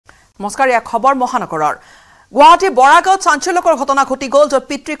নমস্কাৰ এক খবৰ মহানগৰৰ গুৱাহাটী boragaon চাঞ্চল্যকৰ ঘটনা ঘটি গল যত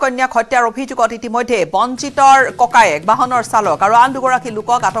পিতৃ কন্যাক হত্যাৰ অভিযোগত ইতিমধ্যে বঞ্চিতৰ ককায়েক বাহনৰ চালক আৰু আন দুগৰাকী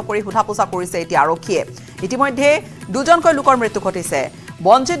লোকক আটক কৰি সোধাপোছা কৰিছে এতিয়া আৰক্ষীয়ে ইতিমধ্যে দুজনকৈ লোকৰ মৃত্যু ঘটিছে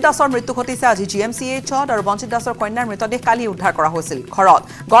বঞ্চিত দাসৰ মৃত্যু ঘটিছে আজি GMCHত আৰু বঞ্চিত দাসৰ কন্যাৰ মৃতদেহ কালি উদ্ধাৰ কৰা হৈছিল ঘৰত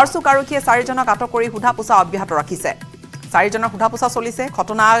গড়চুক আৰক্ষীয়ে চাৰিজনক আটক কৰি সোধাপোছা অব্যাহত ৰাখিছে চাৰিজনৰ সোধাপোছা চলিছে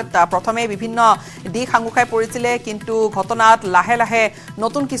ঘটনাত প্ৰথমে বিভিন্ন দিশ সাঙুখাই পৰিছিলে কিন্তু ঘটনাত লাহে লাহে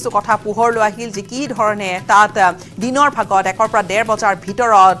নতুন কিছু কথা পোহৰ লৈ আহিল যে কি ধৰণে তাত দিনৰ ভাগত 1 পৰা 1.5 বজাৰ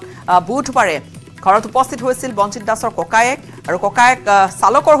ভিতৰত বুধবাৰে ঘৰত উপস্থিত হৈছিল বঞ্চিত দাসৰ ককায়েক আৰু ককায়েক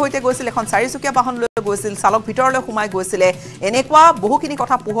চালকৰ হৈতে গৈছিল এখন চাৰিচকীয়া বাহন লৈ গৈছিল চালক ভিতৰলৈ সোমাই গৈছিল এনেকুৱা বহুখিনি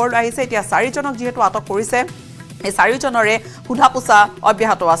কথা পোহৰ লৈ আহিছে এতিয়া চাৰিজনক যেহেতু আটক কৰিছে এই চাৰিজনৰে সোধাপোছা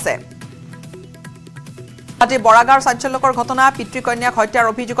অব্যাহত আছে আজি boragaon চাঞ্চল্যকৰ ঘটনা পিতৃ কন্যাক হত্যাৰ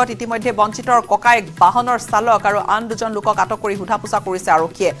অভিযোগত ইতিমধ্যে বঞ্চিতৰ ককায়েক বাহনৰ চালক আৰু আন দুজন লোকক আটক কৰি সোধাপোছা কৰিছে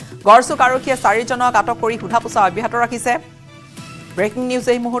আৰক্ষীয়ে গড়চুক আৰক্ষীয়ে চাৰিজনক আটক কৰি সোধাপোছা অব্যাহত ৰাখিছে ব্ৰেকিং নিউজ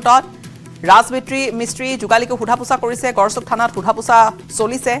এই মুহূৰ্তত মিস্ত্ৰী যুগালীকো সোধাপোছা কৰিছে গড়চুক থানাত সোধাপোছা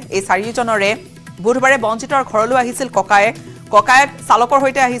চলিছে এই চাৰিজনৰে বুধবাৰে বঞ্চিতৰ ঘৰলৈ আহিছিল ককায়েক চালকৰ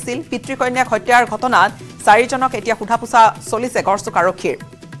হৈতে আহিছিল পিতৃ কন্যাক হত্যাৰ ঘটনাত চাৰিজনক এতিয়া সোধাপোছা চলিছে গড়চুক আৰক্ষীৰ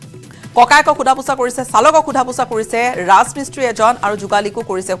ককায়েকক সোধাপোছা কৰিছে চালকক সোধাপোছা কৰিছে মিস্ত্ৰী এজন আৰু যুগালীকো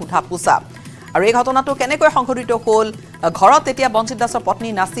কৰিছে সোধাপোছা আৰু এই ঘটনাটো কেনেকৈ সংঘটিত হ'ল ঘৰত এতিয়া বঞ্চিত দাসৰ পত্নী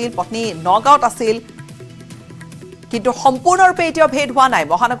নাছিল পত্নী নগাঁৱত আছিল কিন্তু সম্পূৰ্ণৰূপে এতিয়া ভেদ হোৱা নাই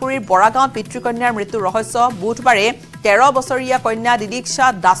মহানগৰীৰ boragaon পিতৃ কন্যাৰ মৃত্যুৰ ৰহস্য বুধবাৰে 13 বছৰীয়া কন্যা দিদীক্ষা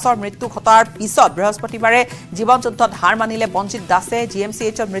দাসৰ মৃত্যু ঘটাৰ পিছত বৃহস্পতিবাৰে জীৱন যুদ্ধত হাৰ মানিলে বঞ্চিত দাসে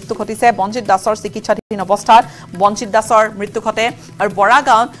GMCHত মৃত্যু ঘটিছে বঞ্চিত দাসৰ চিকিৎসাধীন অৱস্থাত বঞ্চিত দাসৰ মৃত্যু ঘটে আৰু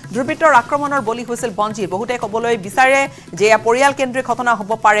boragaon দুৰ্বৃত্তৰ আক্ৰমণৰ বলি হৈছিল বঞ্চিত বহুতে কবলৈ বিচাৰে যে পৰিয়াল কেন্দ্ৰিক ঘটনা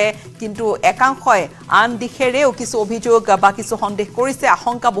হ'ব পাৰে কিন্তু একাংশই আন দিশেৰেও কিছু অভিযোগ বা কিছু সন্দেহ কৰিছে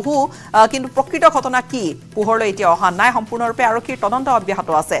আশংকা বহু কিন্তু প্ৰকৃত ঘটনা কি পোহৰলৈ এতিয়া অহা নাই সম্পূৰ্ণৰূপে আৰক্ষীৰ তদন্ত অব্যাহত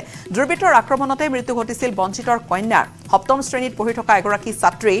আছে দুৰ্বৃত্তৰ আক্ৰমণতে মৃত্যু ঘটিছিল বঞ্চিতৰ কন্যাৰ সপ্তম শ্ৰেণীত পঢ়ি থকা এগৰাকী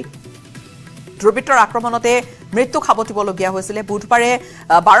ছাত্ৰী দুৰ্বৃত্তৰ আক্ৰমণতে মৃত্যু খাবতিবলগীয়া হৈছিল বুধবাৰে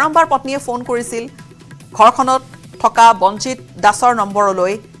বাৰম্বাৰ পত্নীয়ে ফোন কৰিছিল ঘৰখনত থকা বঞ্চিত দাসৰ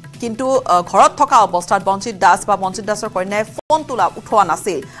নম্বৰলৈ কিন্তু ঘৰত থকা অৱস্থাত বঞ্চিত দাসৰ কন্যাই ফোন উঠোৱা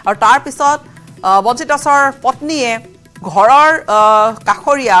নাছিল আৰু তাৰ পিছত বঞ্চিত দাসৰ পত্নীয়ে ঘৰৰ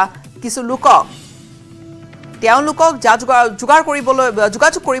কাখৰীয়া কিছু লোকক তেওঁলোকক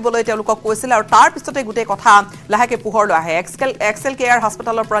যোগাযোগ কৰিবলৈ তেওঁলোকক কৈছিল আৰু তাৰ পিছতে গুটে কথা লাহেকে পোহৰলৈ আহে এক্সেল কেয়াৰ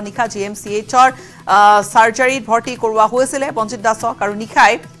হাস্পতালৰ পৰা নিখা GMCHৰ সাৰ্জাৰীত ভৰ্তি কৰোৱা হৈছিল বঞ্চিত দাসক আৰু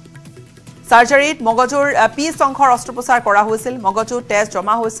নিখাই সাৰ্জাৰীত মগজুৰ পিছ অংশৰ অস্ত্ৰোপচাৰ কৰা হৈছিল মগজুৰ টেষ্ট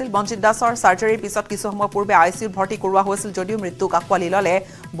জমা হৈছিল বঞ্চিত দাসৰ সাৰ্জাৰীৰ পিছত কিছু সময় পূৰ্বে ICUত ভৰ্তি কৰোৱা হৈছিল যদিও মৃত্যুক আঁকোৱালি ল'লে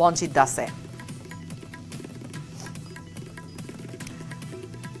বঞ্চিত দাসে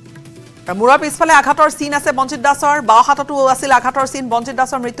মুৰৰ পিছফালে আঘাতৰ চিন আছে বঞ্চিত দাসৰ বাও হাততো আছিল আঘাতৰ চিন বঞ্চিত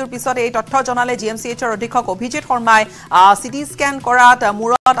দাসৰ মৃত্যুৰ পিছত এই তথ্য জনালে GMCHৰ অধীক্ষক অভিজিত শৰ্মাই সিটি স্ক্যান কৰাত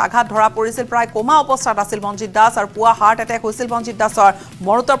মুৰত আঘাত ধৰা পৰিছিল প্ৰায় কোমা অৱস্থাত আছিল বঞ্চিত দাস আৰু পুৱা হাৰ্ট এটেক হৈছিল বঞ্চিত দাসৰ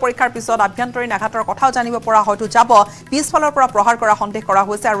মৰণোত্তৰ পৰীক্ষাৰ পিছত আভ্যন্তৰীণ আঘাতৰ কথাও জানিব পৰা হয়তো যাব পিছফালৰ পৰা প্ৰহাৰ কৰা সন্দেহ কৰা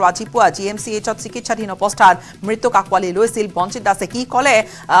হৈছে আৰু আজি পুৱা GMCHত চিকিৎসাধীন অৱস্থাত মৃত্যুক আঁকোৱালি লৈছিল বঞ্চিত দাসে কি ক'লে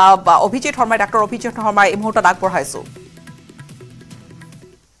অভিজিত শৰ্মাই ডাক্তৰ অভিজিত শৰ্মাই এই মুহূৰ্তত আগবঢ়াইছো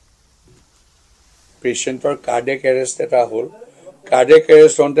পেশেন্টৰ কাৰ্ডিয়াক এৰেষ্ট এটা হ'ল কাৰ্ডিয়াক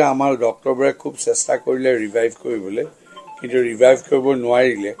এৰেষ্ট হওঁতে আমাৰ ডক্টৰবোৰে খুব চেষ্টা কৰিলে ৰিভাইভ কৰিবলৈ কিন্তু ৰিভাইভ কৰিব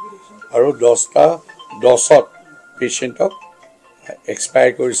নোৱাৰিলে আৰু 10ত পেশেন্টক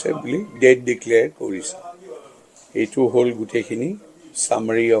এক্সপায়াৰ কৰিছে বুলি ডেড ডিক্লেয়াৰ কৰিছে এইটো হ'ল গুটেখিনি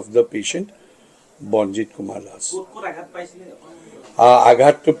সামাৰী of the patient বঞ্জিত Kumar Das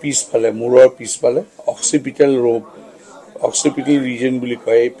আঘাতটো পিছফালে মূৰৰ পিছফালে অক্সিপিটেল ৰিজন বুলি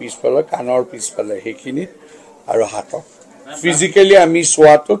কয় পিছফালে কাণৰ পিছফালে হেখিনি আৰু হাতত ফিজিক্যালি আমি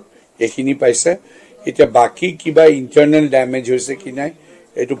সোৱাটো হেখিনি পাইছে এটা বাকি কিবা ইন্টাৰনাল ড্যামেজ হৈছে কি নাই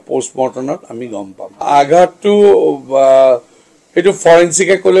এটো পোষ্টমৰ্টমত আমি গম পাম আঘাতটো এটো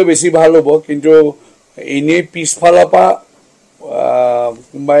ফৰেনসিকে ক'লে বেছি ভাল হ'ব কিন্তু এনে পিছফালৰ পৰা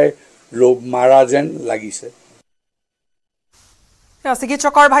কোনবাই মাৰা যেন লাগিছে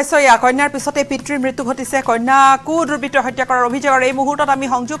চিকিৎসকৰ ভাষ্য কন্যাৰ পিছতে পিতৃৰ মৃত্যু ঘটিছে কন্যাকো দুৰ্বৃত্ত হত্যা কৰাৰ অভিযোগৰ এই মুহূৰ্তত আমি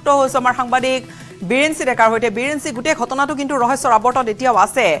সংযুক্ত হৈছো আমাৰ সাংবাদিক বীৰেঞ্চি ডেকাৰ হৈতে বীৰেঞ্চি গুটে ঘটনাটো কিন্তু ৰহস্যৰ আৱৰ্তত এতিয়াও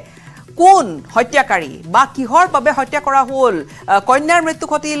আছে কোন হত্যাকাৰী বা কিহৰ বাবে হত্যা কৰা হ'ল কন্যাৰ মৃত্যু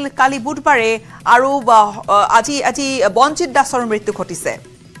ঘটিল কালি বুধবাৰে আৰু আজি বঞ্চিত দাসৰ মৃত্যু ঘটিছে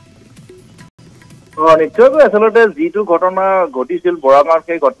নিশ্চয়কৈ আচলতে যিটো ঘটনা ঘটিছিল boragaon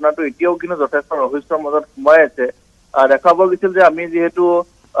সেই ঘটনাটো এতিয়াও কিন্তু যথেষ্ট ৰহস্যৰ মাজত সোমাই আছে দেখা গৈছিল যে আমি যেহেতু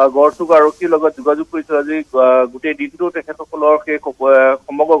গড়চুক আৰক্ষীৰ লগত যোগাযোগ কৰিছিল আজি গোটেই দিনটো তেখেতসকলৰ সেই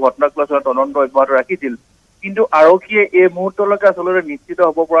সমগ্ৰ ঘটনাক লৈ তদন্ত অব্যাহত ৰাখিছিল কিন্তু আৰক্ষীয়ে এই মুহূৰ্তলৈকে আচলতে নিশ্চিত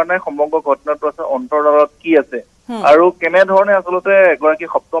হ'ব পৰা নাই সমগ্ৰ ঘটনাটো আছে অন্তৰালত কি আছে আৰু কেনেধৰণে আচলতে এগৰাকী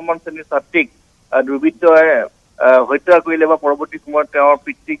সপ্তমমান শ্ৰেণীৰ ছাত্ৰীক দুৰ্বৃত্তই হত্যা কৰিলে বা পৰৱৰ্তী সময়ত তেওঁৰ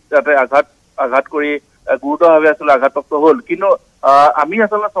পিতৃক যাতে আঘাত কৰি গুৰুতৰভাৱে আচলতে আঘাতপ্ৰাপ্ত হ'ল কিন্তু আমি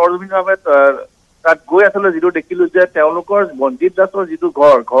আচলতে সৰজমিনভাৱে তাত গৈ আচলতে যিটো দেখিলো যে তেওঁলোকৰ মঞ্জিত দাসৰ যিটো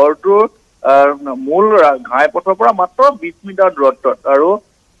ঘৰটোৰ মূল ঘাইপথৰ পৰা মাত্ৰ 20 মিটাৰ দূৰত্বত আৰু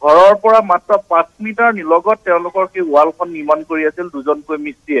ঘৰৰ পৰা মাত্ৰ 5 মিটাৰ নিলগত তেওঁলোকৰ সেই ৱালখন নিৰ্মাণ কৰি আছিল দুজনকৈ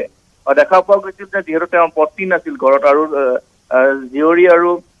মিস্ত্ৰীয়ে দেখা পোৱা গৈছিল যে যিহেতু তেওঁৰ পত্নী নাছিল ঘৰত আৰু জীয়ৰী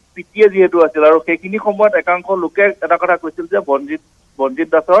আৰু পিতৃয়ে যিহেতু আছিল আৰু সেইখিনি সময়ত একাংশ লোকে এটা কথা কৈছিল যে বঞ্জিত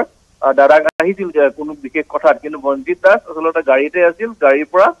দাসৰ দাদাক আহিছিল কোনো বিশেষ কথাত কিন্তু বঞ্জিত দাস আচলতে গাড়ীতে আছিল গাড়ীৰ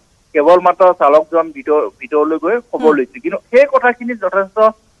পৰা কেৱল মাত্ৰ চালকজন ভিতৰলৈ গৈ খবৰ লৈছিল কিন্তু সেই কথাখিনি যথেষ্ট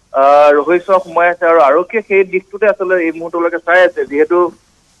ৰহস্য সোমাই আছে আৰু আৰক্ষীয়ে সেই দিশটোতে আচলতে এই মুহূৰ্তলৈকে চাই আছে যিহেতু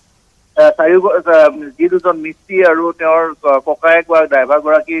যি দুজন মিস্ত্ৰী আৰু তেওঁৰ ককায়েক বা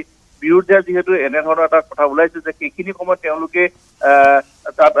ড্ৰাইভাৰগৰাকী বিৰুদ্ধে যিহেতু এনেধৰণৰ এটা কথা ওলাইছে যে সেইখিনি সময়ত তেওঁলোকে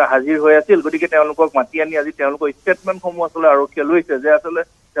তাত হাজিৰ হৈ আছিল গতিকে তেওঁলোকক মাতি আনি আজি তেওঁলোকৰ ষ্টেটমেণ্টসমূহ আচলতে আৰক্ষীয়ে লৈছে যে আচলতে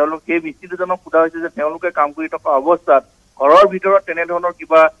তেওঁলোক সেই মিস্ত্ৰী দুজনক সোধা হৈছে যে তেওঁলোকে কাম কৰি থকা অৱস্থাত ঘৰৰ ভিতৰত তেনেধৰণৰ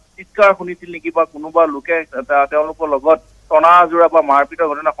কিবা চিৎকাৰ শুনিছিল নেকি বা কোনোবা লোকে তেওঁলোকৰ লগত টনা আজোৰা বা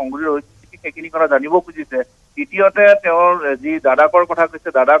মাৰপিটৰ ঘটনা সংঘটিত হৈছিল সেইখিনি কথা জানিব খুজিছে দ্বিতীয়তে তেওঁৰ যি দাদাকৰ কথা কৈছে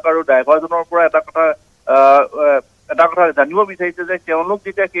দাদাক আৰু ড্ৰাইভাৰজনৰ পৰা এটা কথা জানিব বিচাৰিছে যে তেওঁলোক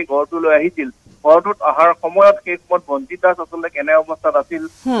যেতিয়া সেই ঘৰটোলৈ আহিছিল ঘৰটোত অহাৰ সময়ত সেই সময়ত বঞ্জিত দাস আচলতে কেনে অৱস্থাত আছিল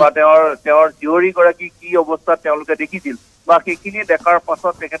বা তেওঁৰ জীয়ৰীগৰাকী কি অৱস্থাত তেওঁলোকে দেখিছিল বা সেইখিনি দেখাৰ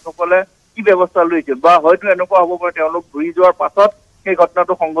পাছত তেখেতসকলে কি ব্যৱস্থা লৈছিল বা হয়তো এনেকুৱা হ'ব পাৰে তেওঁলোক ঘূৰি যোৱাৰ পাছত সেই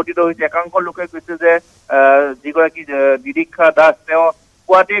ঘটনাটো সংঘটিত হৈছে একাংশ লোকে কৈছে যে যিগৰাকী দিদীক্ষা দাস তেওঁ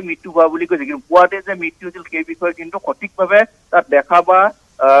পুৱাতে মৃত্যু হোৱা বুলি কৈছে কিন্তু পুৱাতে যে মৃত্যু হৈছিল সেই বিষয়ে কিন্তু সঠিকভাৱে তাত দেখা বা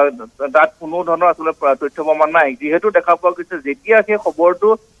তাত কোনো ধৰণৰ আচলতে তথ্য প্ৰমাণ নাই যিহেতু দেখা পোৱা গৈছে যেতিয়া সেই খবৰটো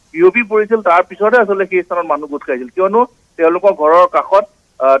বিয়পি পৰিছিল তাৰ পিছতে আচলতে সেই স্থানত মানুহ গোট খাইছিল কিয়নো তেওঁলোকৰ ঘৰৰ কাষত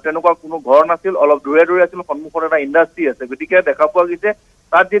তেনেকুৱা কোনো ঘৰ নাছিল অলপ দূৰে দূৰে আছিল সন্মুখত এটা ইণ্ডাষ্ট্ৰী আছে গতিকে দেখা পোৱা গৈছে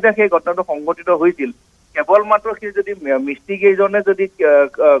তাত যেতিয়া সেই ঘটনাটো সংঘটিত হৈছিল কেৱল মাত্ৰ সেই যদি মিস্ত্ৰী কেইজনে যদি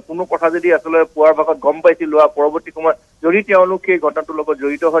কোনো কথা যদি আচলতে পুৱাৰ ভাগত গম পাইছিল বা পৰৱৰ্তী সময়ত যদি তেওঁলোক সেই ঘটনাটোৰ লগত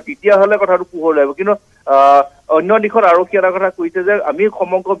জড়িত হয় তেতিয়াহ'লে কথাটো পোহৰ লাগিব কিন্তু অন্য দিশত আৰক্ষী এটা কথা কৈছে যে আমি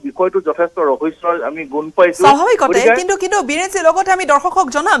সমগ্ৰ বিষয়টো যথেষ্ট ৰহস্য আমি গুণ পাইছো স্বাভাৱিকতে কিন্তু বীৰেঞ্চি লগতে আমি দৰ্শকক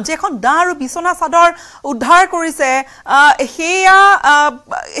জনাম যে এখন দা আৰু বিছনা চাদৰ উদ্ধাৰ কৰিছে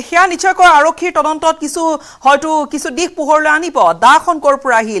সেয়া নিশ্চয়কৈ আৰক্ষীৰ তদন্তত কিছু দিশ পোহৰলৈ আনিব দাখন ক'ৰ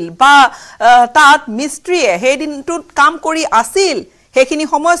পৰা আহিল বা তাত মিস্ত্ৰীয়ে সেই দিনটোত কাম কৰি আছিল সেইখিনি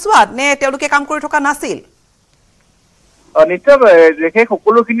সময়ছোৱাত নে তেওঁলোকে কাম কৰি থকা নাছিল নিশ্চয় সেই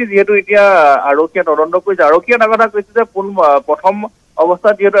সকলোখিনি যিহেতু এতিয়া আৰক্ষীয়ে তদন্ত কৰিছে আৰক্ষীয়ে এটা কথা কৈছে যে প্ৰথম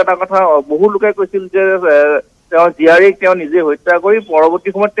অৱস্থাত যিহেতু এটা কথা বহু লোকে কৈছিল যে তেওঁৰ জীয়াৰীক তেওঁ নিজে হত্যা কৰি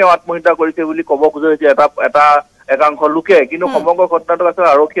পৰৱৰ্তী সময়ত তেওঁ আত্মহত্যা কৰিছে বুলি ক'ব খোজা হৈছে এটা একাংশ লোকে কিন্তু সমগ্ৰ ঘটনাটো আছে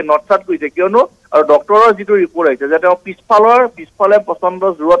আৰক্ষীয়ে নটচাট কৰিছে কিয়নো আৰু ডক্টৰৰ যিটো ৰিপৰ্ট আহিছে যে তেওঁ পিছফালে প্ৰচণ্ড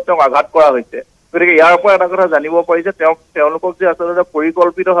জোৰত তেওঁক আঘাত কৰা হৈছে গতিকে ইয়াৰ পৰা এটা কথা জানিব পাৰি যে তেওঁলোকক যে আচলতে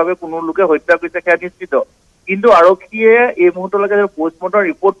পৰিকল্পিতভাৱে কোনো লোকে হত্যা কৰিছে সেয়া নিশ্চিত কিন্তু আৰক্ষীয়ে এই মুহূৰ্তলৈকে পষ্টমৰ্টম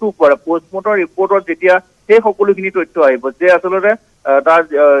ৰিপৰ্টটো কৰে পষ্টমৰ্টম ৰিপৰ্টত যেতিয়া সেই সকলোখিনি তথ্য আহিব যে আচলতে তাৰ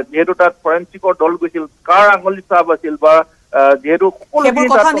যিহেতু তাত ফৰেনচিকৰ দল গৈছিল কাৰ আঙুলি ছাপ আছিল বা যেহেতু সকলোখিনি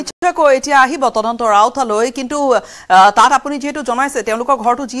কথা নিশ্চয়কৈ এতিয়া আহিব তদন্তৰ আওতালৈ কিন্তু তাত আপুনি যেহেতু জনাইছে তেওঁলোকৰ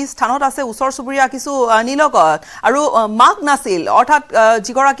ঘৰটো যি স্থানত আছে ওচৰ চুবুৰীয়া কিছু নিলগত আৰু মাক নাছিল অৰ্থাৎ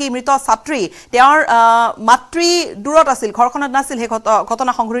যিগৰাকী মৃত ছাত্ৰী তেওঁৰ মাতৃ দূৰত আছিল ঘৰখনত নাছিল সেই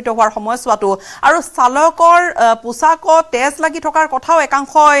ঘটনা সংঘটিত হোৱাৰ সময়ছোৱাটো আৰু চালকৰ পোছাকত তেজ লাগি থকাৰ কথাও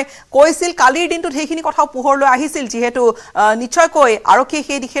একাংশই কৈছিল কালিৰ দিনটোত সেইখিনি কথাও পোহৰলৈ আহিছিল যিহেতু নিশ্চয়কৈ আৰক্ষীয়ে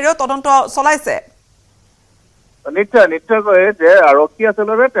সেই দিশেৰেও তদন্ত চলাইছে নিশ্চয়কৈ যে আৰক্ষী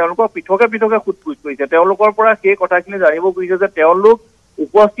আচলতে তেওঁলোকৰ পৃথকে সোধপোছ কৰিছে তেওঁলোকৰ পৰা সেই কথাখিনি জানিব খুজিছে যে তেওঁলোক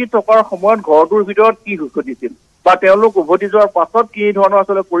উপস্থিত থকাৰ সময়ত ঘৰটোৰ ভিতৰত কি ঘটিছিল বা তেওঁলোক উভতি যোৱাৰ পাছত কি ধৰণৰ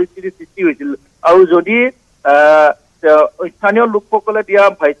আচলতে পৰিস্থিতিৰ সৃষ্টি হৈছিল আৰু যদি স্থানীয় লোকসকলে দিয়া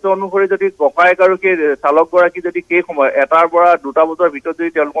ভাষ্য অনুসৰি যদি ককায়েক আৰু সেই চালকগৰাকী যদি সেই সময়ত 1টাৰ পৰা 2টা বজাৰ ভিতৰত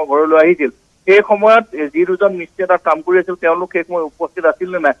যদি তেওঁলোকৰ ঘৰলৈ আহিছিল সেই সময়ত যি দুজন মিস্ত্ৰী তাত কাম কৰি আছিল তেওঁলোক সেই সময়ত উপস্থিত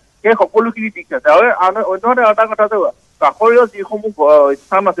আছিল নে নাই সেই সকলোখিনি দিশ আছে আৰু অন্যহাতে এটা কথা যে কাষৰীয় যিসমূহ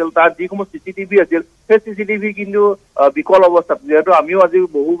স্থান আছিল তাত যিসমূহ চিচিটিভি আছিল সেই চিচিটিভি কিন্তু বিকল অৱস্থাত যিহেতু আমিও আজি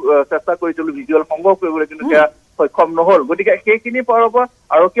বহু চেষ্টা কৰিছিলো ভিজুৱেল সংগ্ৰহ কৰিবলৈ কিন্তু সেয়া সক্ষম নহল গতিকে সেইখিনি পৰা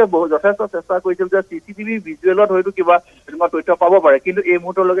আৰক্ষীয়ে যথেষ্ট চেষ্টা কৰিছিল যে চিচিটিভি ভিজুৱেলত হয়তো কিবা তেনেকুৱা তথ্য পাব পাৰে কিন্তু এই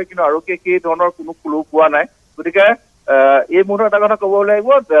মুহূৰ্তলৈকে কিন্তু আৰক্ষীয়ে সেই ধৰণৰ কোনো ক্লু পোৱা নাই গতিকে এই মুহূৰ্তত এটা কথা ক'ব লাগিব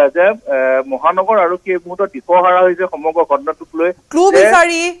যে মহানগৰ আৰক্ষী এই মুহূৰ্তত দিশহাৰা হৈছে সমগ্ৰ ঘটনাটোক লৈ ক্লু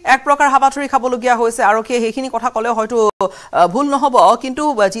বিচাৰি এক প্ৰকাৰ হাবাথুৰি খাবলগীয়া হৈছে আৰক্ষীয়ে সেইখিনি কথা ক'লেও হয়তো ভুল নহ'ব কিন্তু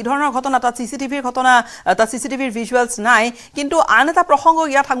যি ধৰণৰ ঘটনা তাত চিচিটিভিৰ ঘটনা তাত চিচিটিভিৰ ভিজুৱেলছ নাই কিন্তু আন এটা প্ৰসংগ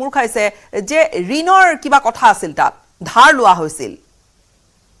ইয়াত সাঙুৰ খাইছে যে ঋণৰ কিবা কথা আছিল তাত ধাৰ লোৱা হৈছিল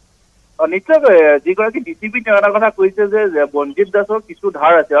নিশ্চয়কৈ যিগৰাকী ডিচিপি তেওঁ এটা কথা কৈছে যে বঞ্জিত দাসৰ কিছু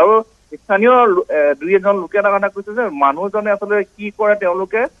ধাৰ আছে আৰু স্থানীয় দুই এজন লোকে এটা কথা কৈছে যে মানুহজনে আচলতে কি কৰে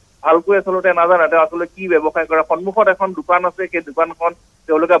তেওঁলোকে ভালকৈ আচলতে নাজানে তেওঁ আচলতে কি ব্যৱসায় কৰে সন্মুখত এখন দোকান আছে সেই দোকানখন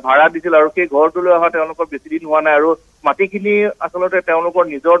তেওঁলোকে ভাড়া দিছিল আৰু সেই ঘৰটোলৈ অহা তেওঁলোকৰ বেছি দিন হোৱা নাই আৰু মাটিখিনি আচলতে তেওঁলোকৰ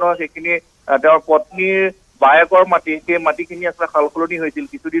নিজৰ নহয় সেইখিনি তেওঁৰ পত্নীৰ বায়েকৰ মাটি সেই মাটিখিনি আচলতে সালসলনি হৈছিল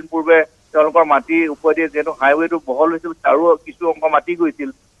কিছুদিন পূৰ্বে তেওঁলোকৰ মাটি ওপৰেদি যিহেতু হাইৱেটো বহল হৈছিল আৰু কিছু অংশ মাটি গৈছিল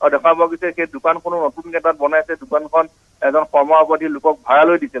আৰু দেখা পোৱা গৈছে সেই দোকানখনো নতুনকে তাত বনাইছে দোকানখন এজন কৰ্মচাৰী লোকক ভাড়া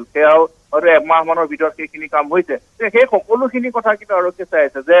লৈ দিছিল সেয়াও হয়তো এমাহমানৰ ভিতৰত সেইখিনি কাম হৈছে সেই সকলোখিনি কথা কিন্তু আৰক্ষীয়ে চাই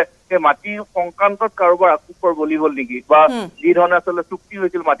আছে যে সেই মাটি সংক্ৰান্তত কাৰোবাৰ আকুকৰ বলি হ'ল নেকি বা যি ধৰণে আচলতে চুক্তি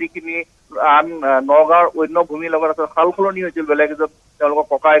হৈছিল মাটিখিনি আন নগাঁৱৰ অন্য ভূমিৰ লগত আচলতে সাল সলনি হৈছিল বেলেগ এজন তেওঁলোকৰ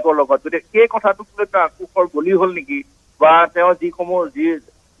ককায়েকৰ লগত গতিকে সেই কথাটোক লৈ আকুকৰ বলি হ'ল নেকি বা তেওঁ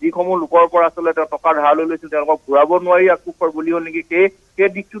যিসমূহ লোকৰ পৰা আচলতে তেওঁ টকা ধাৰ লৈ লৈছিল তেওঁলোকক ঘূৰাব নোৱাৰি আকুকৰ বলি হ'ল নেকি সেই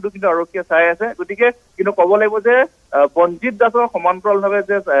দিশটোতো কিন্তু আৰক্ষীয়ে চাই আছে গতিকে কিন্তু ক'ব লাগিব যে বঞ্জিত দাসৰ সমান্তৰালভাৱে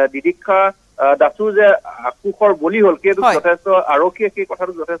যে দিদীক্ষা দাসো যে আকুকৰ বলি হ'ল সেইটো যথেষ্ট আৰক্ষীয়ে সেই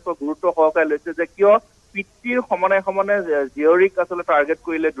কথাটো যথেষ্ট গুৰুত্ব সহকাৰে লৈছে যে কিয় পিতৃৰ সমানে সমানে জীয়ৰীক আচলতে টাৰ্গেট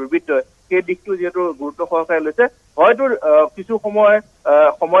কৰিলে দুৰ্বৃত্তই সেই দিশটো যিহেতু গুৰুত্ব সহকাৰে লৈছে হয়তো কিছু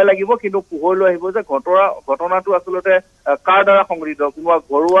সময় লাগিব কিন্তু পোহৰলৈ আহিব যে ঘটনাটো আচলতে কাৰ দ্বাৰা সংঘটিত কোনোবা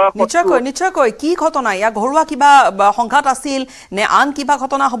ঘৰুৱা নিশ্চয়কৈ কি ঘটনা ইয়াৰ ঘৰুৱা কিবা সংঘাত আছিল নে আন কিবা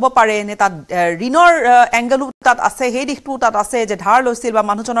ঘটনা হ'ব পাৰে নে তাত ঋণৰ এংগেলো তাত আছে সেই দিশটো তাত আছে যে ধাৰ লৈছিল বা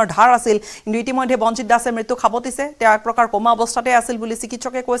মানুহজনৰ ধাৰ আছিল কিন্তু ইতিমধ্যে বঞ্জিত দাসে মৃত্যু খাবতিছে তেওঁ এক প্ৰকাৰ কমা অৱস্থাতে আছিল বুলি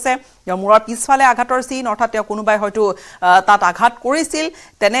চিকিৎসকে কৈছে তেওঁৰ মূৰৰ পিছফালে আঘাতৰ চিন অৰ্থাৎ তেওঁ কোনোবাই হয়তো তাত আঘাত কৰিছিল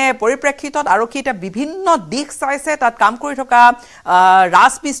তেনে পৰিপ্ৰেক্ষিতত আৰক্ষীয়ে এতিয়া বিভিন্ন দিশ চাইছে তাত কাম কৰি থকা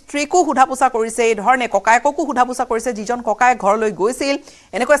ৰাজমিস্ত্ৰীকো সোধা পোছা কৰিছে এই ধৰণে ককায়েককো সোধা পোছা কৰিছে যিজন ককায়েক ঘৰলৈ গৈছিল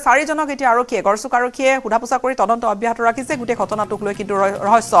এনেকৈ চাৰিজনক এতিয়া আৰক্ষীয়ে গড়চুক আৰক্ষীয়ে সোধা পোছা কৰি তদন্ত অব্যাহত ৰাখিছে গোটেই ঘটনাটোক লৈ কিন্তু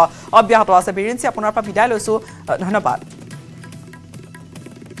ৰহস্য অব্যাহত আছে বিৰিঞ্চি আপোনাৰ পৰা বিদায় লৈছো ধন্যবাদ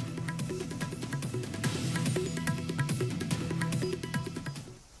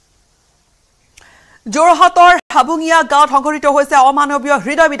যোৰহাটৰ হাবুঙীয়া গাঁৱত সংঘটিত হৈছে অমানৱীয়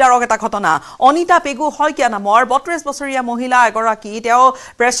হৃদয় বিদাৰক এটা ঘটনা অনিতা পেগু শইকীয়া নামৰ ৩২ বছৰীয়া মহিলা এগৰাকী তেওঁ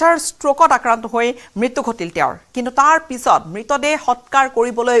প্ৰেছাৰ ষ্ট্ৰোকত আক্ৰান্ত হৈ মৃত্যু ঘটিল তেওঁৰ কিন্তু তাৰ পিছত মৃতদেহ সৎকাৰ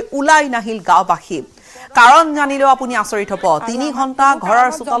কৰিবলৈ ওলাই নাহিল গাঁওবাসী কাৰণ জানিলেও আপুনি আচৰিত হ'ব ৩ ঘণ্টা ঘৰৰ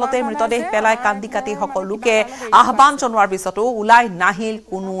চোতালতে মৃতদেহ পেলাই কান্দি কাটি সকলোকে আহ্বান জনোৱাৰ পিছতো ওলাই নাহিল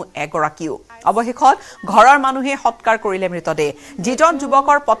কোনো এগৰাকীও অৱশেষত ঘৰৰ মানুহে সৎকাৰ কৰিলে মৃতদেহ যিজন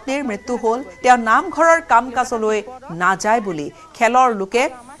যুৱকৰ পত্নীৰ মৃত্যু হ'ল তেওঁ নামঘৰৰ কাম কাজলৈ নাযায় বুলি খেলৰ লোকে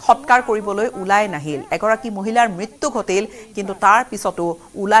সৎকাৰ কৰিবলৈ ওলাই নাহিল এগৰাকী মহিলাৰ মৃত্যু ঘটিল কিন্তু তাৰ পিছতো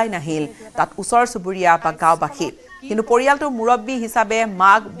ওলাই নাহিল তাত ওচৰ চুবুৰীয়া বা গাঁওবাসী কিন্তু পৰিয়ালটোৰ মুৰব্বী হিচাপে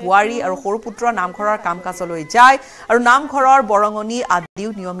মাক বোৱাৰী আৰু সৰু পুত্ৰ নামঘৰৰ কাম কাজলৈ যায় আৰু নামঘৰৰ বৰঙণি আদিও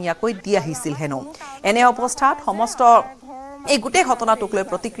নিয়মীয়াকৈ দি আহিছিল হেনো এনে অৱস্থাত সমস্ত এই গোটেই ঘটনাটোক লৈ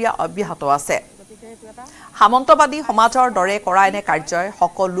প্ৰতিক্ৰিয়া অব্যাহত আছে সামন্তবাদী সমাজৰ দৰে কৰা এনে কাৰ্যই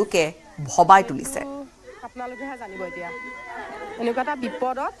সকলোকে ভবাই তুলিছে আপোনালোকেহে জানিব এতিয়া এনেকুৱা এটা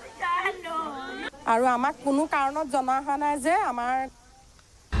বিপদত আৰু আমাক কোনো কাৰণত জনা হোৱা নাই যে আমাৰ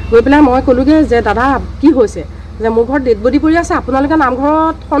গৈ পেলাই মই ক'লোগে যে দাদা কি হৈছে যে মোৰ ঘৰত ডেড বডি পৰি আছে আপোনালোকে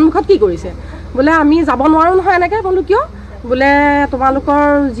নামঘৰত সন্মুখত কি কৰিছে বোলে আমি যাব নোৱাৰো নহয় এনেকৈ ক'লো কিয় বোলে তোমালোকৰ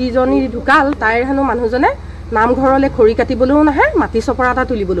যিজনী ঢুকাল তাইৰ হেনো মানুহজনে নামঘৰলৈ খৰি কাটিবলৈও নাহে মাটি চপৰা এটা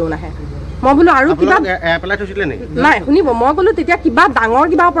তুলিবলৈও নাহে মই বোলো আৰু কিবা নাই শুনিব মই ক'লো তেতিয়া কিবা ডাঙৰ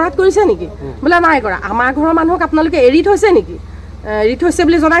কিবা অপৰাধ কৰিছে নেকি বোলে নাই কৰা আমাৰ ঘৰৰ মানুহক আপোনালোকে এৰি থৈছে নেকি এৰি থৈছে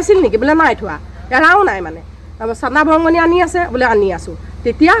বুলি জনাইছিল নেকি বোলে নাই থোৱা এৰাও নাই মানে চান্দা বৰঙণি আনি আছে বোলে আনি আছোঁ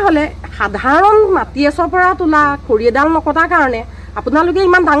তেতিয়াহ'লে সাধাৰণ মাটি এচৰ পৰা তোলা খৰি এডাল নকটাৰ কাৰণে আপোনালোকে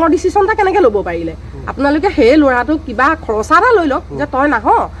ইমান ডাঙৰ ডিচিশ্যন এটা কেনেকৈ ল'ব পাৰিলে আপোনালোকে সেই ল'ৰাটোক কিবা খৰচা এটা লৈ লওক যে তই নাহ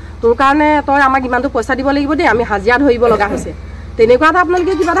তোৰ কাৰণে তই আমাক ইমানটো পইচা দিব লাগিব দেই আমি হাজিৰা ধৰিব লগা হৈছে তেনেকুৱা এটা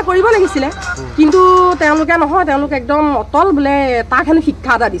আপোনালোকে কিবা এটা কৰিব লাগিছিলে কিন্তু তেওঁলোকে নহয় তেওঁলোক একদম অটল বোলে তাক হেনো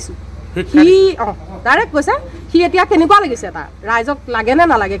শিক্ষা এটা দিছোঁ সি ডাইৰেক্ট কৈছে সি এতিয়া কেনেকুৱা লাগিছে তাৰ ৰাইজক লাগে নে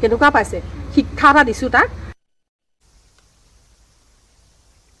নালাগে কেনেকুৱা পাইছে শিক্ষা এটা দিছোঁ তাক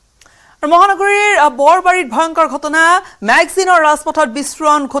মহানগৰীৰ বৰবাৰীত ভয়ংকৰ ঘটনা ম্যাগজিনৰ ৰাজপথত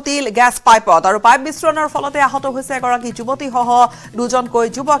বিস্ফোৰণ ঘটিল গ্যাস পাইপত আৰু পাইপ বিস্ফোৰণৰ ফলতে আহত হৈছে এগৰাকী যুৱতী সহ দুজনকৈ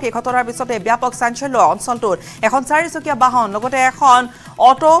যুৱক এই ঘটনাৰ পিছতে ব্যাপক চাঞ্চল্য অঞ্চলটোত এখন 4চকীয়া বাহন লগতে এখন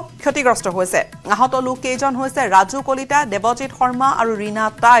অটো ক্ষতিগ্ৰস্ত হৈছে আহত লোক কেইজন হৈছে ৰাজু কলিতা দেৱজিৎ শৰ্মা আৰু ৰীনা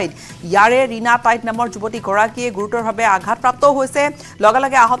টাইড ইয়াৰে ৰীনা টাইড নামৰ যুৱতী গৰাকীয়ে গুৰুতৰভাৱে আঘাতপ্ৰাপ্ত হৈছে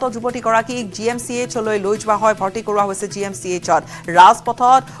লগে আহত যুৱতী গৰাকীক GMCH লৈ যোৱা হয় ভৰ্তি কৰোৱা হৈছে GMCHত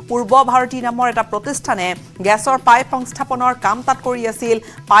ৰাজপথত পূৰ্ব ভাৰতী নামৰ এটা প্ৰতিষ্ঠানে গ্যাসৰ পাইপ সংস্থাপনৰ কাম তাত কৰি আছিল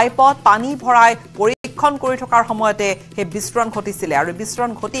পাইপত পানী ভৰাই পৰীক্ষণ কৰি থকাৰ সময়তে হে বিস্ফোৰণ ঘটিছিল আৰু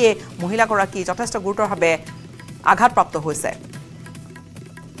বিস্ফোৰণ ঘটিয়ে মহিলা গৰাকী যথেষ্ট গুৰুতৰভাৱে আঘাতপ্ৰাপ্ত হৈছে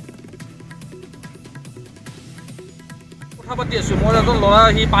কথা পাতি আছো মই এজন লৰা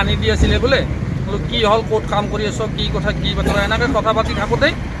হি পানী দি আছিল বলে কি হল কোট কাম কৰি আছো কি কথা কি বাতৰা এনাকে কথা পাতি থাকোতে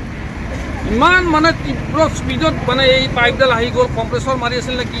ইমান মানে তীব্ৰ স্পীডত মানে এই পাইপডাল আহি গ'ল কম্প্ৰেছৰ মাৰি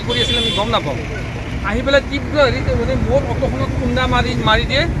আছিল নে কি কৰি আছিল আমি গম নাপাওঁ আহি পেলাই তীব্ৰ হেৰিতে মানে মোৰ অটোখনত খুন্দা মাৰি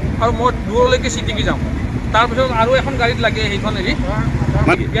দিয়ে আৰু মই দূৰলৈকে চিটিকি যাওঁ তাৰপিছত আৰু এখন গাড়ীত লাগে সেইখন হেৰি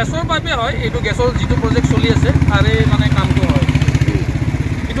গেছৰ পাইপে হয় এইটো গেছৰ যিটো প্ৰজেক্ট চলি আছে তাৰে মানে কামটো হয়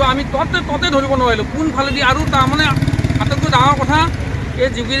কিন্তু আমি ততে ধৰিব নোৱাৰিলোঁ কোনফালেদি আৰু তাৰমানে আটাইতকৈ ডাঙৰ কথা এই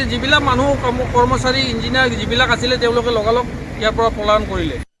যিবিলাক মানুহ কৰ্মচাৰী ইঞ্জিনিয়াৰ যিবিলাক আছিলে তেওঁলোকে লগালগ ইয়াৰ পৰা পলায়ন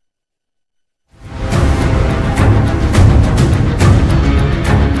কৰিলে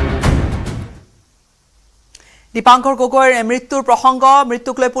দীপাংকৰ গগৈৰ মৃত্যুৰ প্ৰসংগ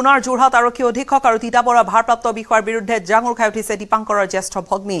মৃত্যুক লৈ পুনৰ যোৰহাট আৰক্ষী অধীক্ষক আৰু তিতাবৰৰ ভাৰপ্ৰাপ্ত বিষয়াৰ বিৰুদ্ধে জাঙুৰ খাই উঠিছে দীপাংকৰৰ জ্যেষ্ঠ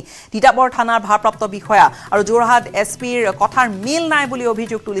ভগ্নী তিতাবৰ থানাৰ ভাৰপ্ৰাপ্ত বিষয়া আৰু যোৰহাট SPৰ কথাৰ মিল নাই বুলি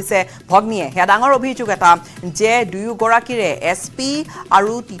অভিযোগ তুলিছে ভগ্নীয়ে হেয়া ডাঙৰ অভিযোগ এটা যে দুয়োগৰাকীৰে SP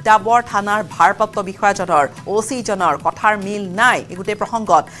আৰু তিতাবৰ থানাৰ ভাৰপ্ৰাপ্ত বিষয়াজনৰ OC জনৰ কথাৰ মিল নাই এগুতে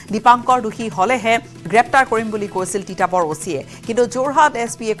প্ৰসংগত দীপাংকৰ দোষী হলেহে গ্ৰেপ্তাৰ কৰিম বুলি কৈছিল তিতাবৰ OCয়ে কিন্তু যোৰহাট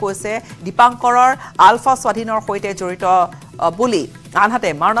SPয়ে কৈছে দীপাংকৰৰ আলফা স্বাধীনৰ সৈতে জড়িত বুলি আনহাতে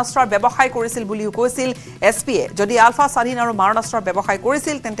মাৰণাস্ত্ৰৰ ব্যৱসায় কৰিছিল বুলিও কৈছিল SPয়ে যদি আলফা স্বাধীন আৰু মাৰণাস্ত্ৰৰ ব্যৱসায়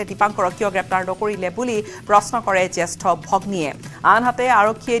কৰিছিল তেন্তে দীপাংকৰক কিয় গ্ৰেপ্তাৰ নকৰিলে বুলি প্ৰশ্ন কৰে জ্যেষ্ঠ ভগ্নীয়ে আনহাতে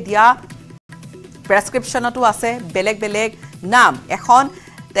আৰক্ষীয়ে দিয়া প্ৰেছক্ৰিপশ্যনতো আছে বেলেগ নাম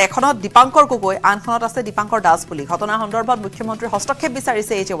এখনত দীপাংকৰ গগৈ আনখনত আছে দীপাংকৰ দাস বুলি ঘটনা সন্দৰ্ভত মুখ্যমন্ত্ৰীৰ হস্তক্ষেপ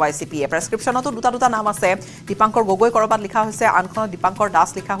বিচাৰিছে HYCPয়ে প্ৰেছক্ৰিপশ্যনতো দুটা নাম আছে দীপাংকৰ গগৈ কৰবাত লিখা হৈছে আনখনত দীপাংকৰ দাস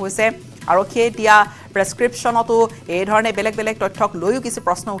লিখা হৈছে আৰক্ষীয়ে দিয়া প্ৰেছক্ৰিপশ্যনতো এই ধৰণে বেলেগ তথ্যক লৈও কিছু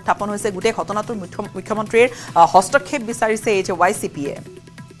প্ৰশ্ন উত্থাপন হৈছে গোটেই ঘটনাটোৰ মুখ্যমন্ত্ৰীৰ হস্তক্ষেপ বিচাৰিছে HYCPয়ে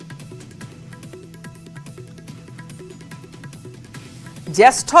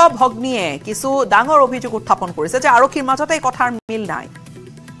জ্যেষ্ঠ ভগ্নীয়ে কিছু ডাঙৰ অভিযোগ উত্থাপন কৰিছে যে আৰক্ষীৰ মাজতে কথাৰ মিল নাই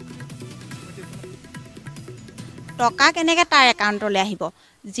টকা কেনেকৈ তাৰ একাউণ্টলৈ আহিব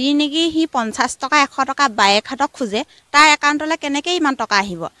যি নেকি সি 50 টকা 100 টকা বাইক হাতক খোজে তাৰ একাউণ্টলৈ কেনেকৈ ইমান টকা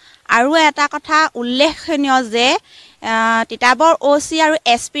আহিব আৰু এটা কথা উল্লেখনীয় যে তিতাবৰ OC আৰু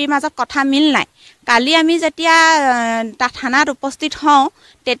SPৰ মাজত কথা মিল নাই কালি আমি যেতিয়া থানাত উপস্থিত হওঁ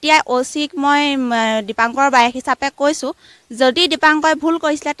তেতিয়া OCক মই দীপাংকৰ বাইক হিচাপে কৈছোঁ যদি দীপাংকৰে ভুল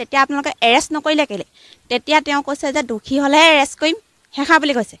কৰিছিলে তেতিয়া আপোনালোকে এৰেষ্ট নকৰিলে কেলে তেতিয়া তেওঁ কৈছে যে দোষী হ'লেহে এৰেষ্ট কৰিম হেখা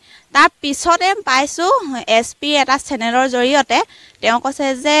বুলি কৈছে তাৰ পিছতে পাইছো SP এটা চেনেলৰ জৰিয়তে তেওঁ কৈছে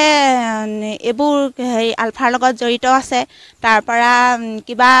যে এবোৰ আলফাৰ লগত জড়িত আছে তাৰ পৰা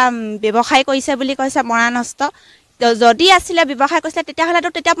কিবা ব্যৱসায় কৰিছে বুলি কৈছে মৰানস্ত যদি আছিলে ব্যৱসায় কৰিছে তেতিয়া হলেতো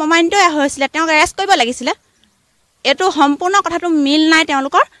তেতিয়া প্ৰমাণিতই হৈছিলে তেওঁ এৰেষ্ট কৰিব লাগিছিলে এটো সম্পূৰ্ণ কথাটো মিল নাই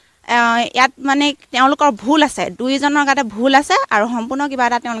তেওঁলোকৰ ইয়াত মানে তেওঁলোকৰ ভুল আছে দুইজনৰ গাতে ভুল আছে আৰু সম্পূৰ্ণ কিবা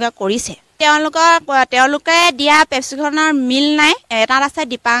এটা তেওঁলোকে কৰিছে তেওঁলোকে দিয়া প্ৰেছক্ৰিপশ্যনৰ মিল নাই এটাত আছে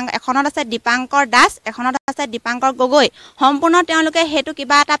এখনত আছে দীপাংকৰ দাস এখনত আছে দীপাংকৰ গগৈ সম্পূৰ্ণ তেওঁলোকে হেতু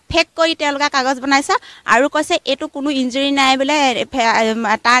কিবা এটা ফেক কৰি তেওঁলোকে কাগজ বনাইছে আৰু কৈছে এটো কোনো ইনজুৰি নাই বলে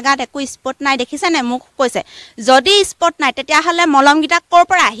তাৰ গাত একো স্পট নাই দেখিছে নে মোক কৈছে যদি স্পট নাই তেতিয়া হলে মলমগিটা কৰ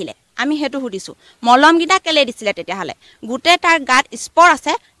পৰা আহিলে আমি হেতু হুদিছো মলমগিটা কেলে দিছিলে তেতিয়া হলে গুটে তাৰ গাত স্পট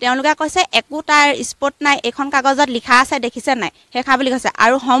আছে তেওঁলোকে কৈছে একো তাৰ স্পট নাই এখন কাগজত লিখা আছে দেখিছে নাই হেখা বুলি কৈছে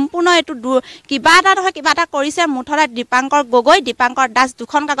আৰু সম্পূৰ্ণ এটো কিবা এটা নহয় কিবা এটা কৰিছে মুঠতে দীপাংকৰ গগৈ দীপাংকৰ দাস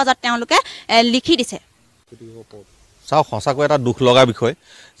দুখন কাগজত তেওঁলোকে লিখি দিছে চাও খসাকৈ এটা দুখ লগা বিষয়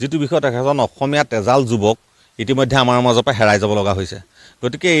যেটো বিষয়ত এজন অসমীয়া তেজাল যুৱক ইতিমধ্যে আমাৰ মাজৰ পৰা হেৰাই যাব লগা হৈছে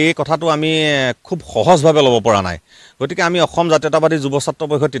গতিকে এই কথাটো আমি খুব সহজভাৱে ল'ব পৰা নাই গতিকে আমি অসম জাতীয়তাবাদী যুৱ ছাত্ৰ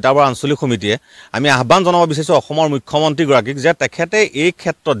পৰিষদ তিতাবৰ আঞ্চলিক সমিতিয়ে আমি আহ্বান জনাব বিচাৰিছো অসমৰ মুখ্যমন্ত্ৰী গৰাকীক যে তেখেতে এই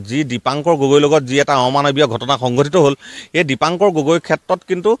ক্ষেত্ৰত যি দীপাংকৰ গগৈৰ লগত যি এটা অমানৱীয় ঘটনা সংঘটিত হ'ল এই দীপাংকৰ গগৈৰ ক্ষেত্ৰত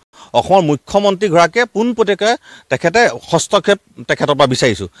কিন্তু অসমৰ মুখ্যমন্ত্ৰীগৰাকীয়ে পোনপটীয়াকৈ তেখেতে হস্তক্ষেপ তেখেতৰ পৰা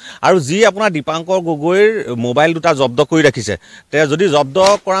বিচাৰিছোঁ আৰু যি আপোনাৰ দীপাংকৰ গগৈৰ মোবাইল দুটা জব্দ কৰি ৰাখিছে তেওঁ যদি জব্দ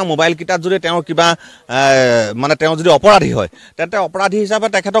কৰা মোবাইলকেইটাত যদি তেওঁৰ কিবা মানে তেওঁ যদি অপৰাধী হয় তেন্তে অপৰাধী হিচাপে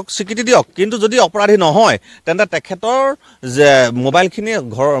তেখেতক স্বীকৃতি দিয়ক কিন্তু যদি অপৰাধী নহয় তেন্তে তেখেতৰ যে মোবাইলখিনি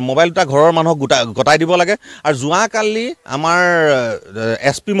মোবাইল দুটা ঘৰৰ মানুহক গতাই দিব লাগে আৰু যোৱাকালি আমাৰ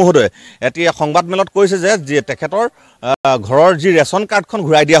SP মহোদয়ে এতিয়া সংবাদমেলত কৈছে যে তেখেতৰ ঘৰৰ যি ৰেচন কাৰ্ডখন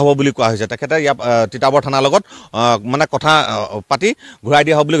ঘূৰাই দিয়া হ'ব বুলি কোৱা হৈছে তেখেতে ইয়াত তিতাবৰ থানাৰ লগত মানে কথা পাতি ঘূৰাই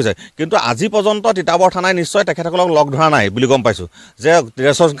দিয়া হ'ব বুলি কৈছে কিন্তু আজি পৰ্যন্ত তিতাবৰ থানাই নিশ্চয় তেখেতসকলক লগ ধৰা নাই বুলি গম পাইছোঁ যে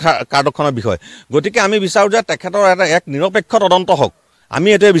ৰেচন কাৰ্ডখনৰ বিষয়ে গতিকে আমি বিচাৰোঁ যে তেখেতৰ এক নিৰপেক্ষ তদন্ত হওক আমি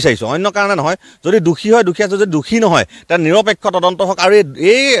এটোৱে বিচাৰিছোঁ অন্য কাৰণে নহয় যদি দোষী হয় দুখীয়া যদি দোষী নহয় তেন্তে নিৰপেক্ষ তদন্ত হওক আৰু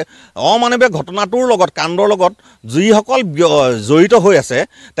এই অমানৱীয় ঘটনাটোৰ লগত কাণ্ডৰ লগত যিসকল জড়িত হৈ আছে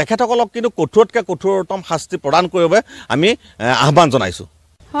তেখেতসকলক কিন্তু কঠোৰতকৈ কঠোৰতম শাস্তি প্ৰদান কৰিব আমি আহ্বান জনাইছোঁ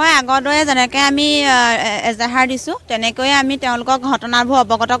হয় আগৰ দৰে যেনেকৈ আমি এজাহাৰ দিছোঁ তেনেকৈয়ে আমি তেওঁলোকক ঘটনাবোৰ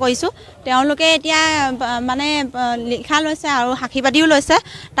অৱগত কৰিছোঁ তেওঁলোকে এতিয়া মানে লিখা লৈছে আৰু সাক্ষীবাদীও লৈছে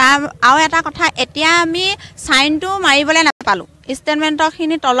তাৰ আৰু এটা কথা এতিয়া আমি চাইনটো মাৰিবলৈ নাপালোঁ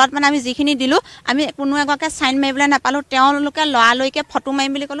ষ্টেটমেণ্টৰখিনি তলত মানে আমি যিখিনি দিলোঁ আমি কোনো এগৰাকীয়ে চাইন মাৰিবলৈ নাপালোঁ তেওঁলোকে লৰালৰিকৈ ফটো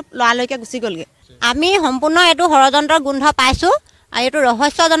মাৰিম বুলি ক'লোঁ লৰালৰিকৈ গুচি গ'লগৈ আমি সম্পূৰ্ণ এইটো ষড়যন্ত্ৰৰ গোন্ধ পাইছোঁ আৰু এইটো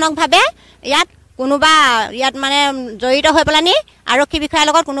ৰহস্যজনকভাৱে কোনোবা ইয়াত মানে জড়িত হৈ পেলানি আৰক্ষী বিষয়াৰ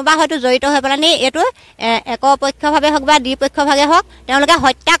লগত কোনোবা হয়তো জড়িত হৈ পেলানি এইটো একপক্ষভাৱে হওক বা দ্বিপক্ষভাৱে হওক তেওঁলোকে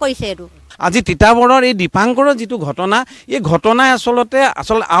হত্যা কৰিছে এইটো আজি তিতাবৰৰ এই দীপাংকৰৰ যিটো ঘটনা এই ঘটনাই আচলতে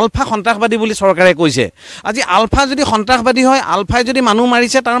আলফা সন্ত্ৰাসবাদী বুলি চৰকাৰে কৈছে আজি আলফা যদি সন্ত্ৰাসবাদী হয় আলফাই যদি মানুহ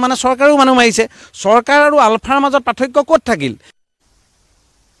মাৰিছে তাৰ মানে চৰকাৰেও মানুহ মাৰিছে চৰকাৰ আৰু আলফাৰ মাজত পাৰ্থক্য ক'ত থাকিল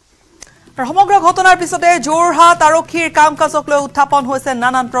সমগ্ৰ ঘটনাৰ পিছতে যোৰহাট আৰক্ষীৰ কাম কাজক লৈ উত্থাপন হৈছে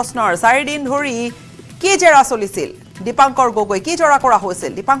নানান প্ৰশ্নৰ 4 দিন ধৰি কি জেৰা চলিছিল দীপাংকৰ গগৈ কি জৰা কৰা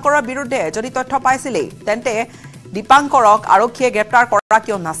হৈছিল দীপাংকৰৰ বিৰুদ্ধে যদি তথ্য পাইছিলেই তেন্তে দীপাংকৰক আৰক্ষীয়ে গ্ৰেপ্তাৰ কৰা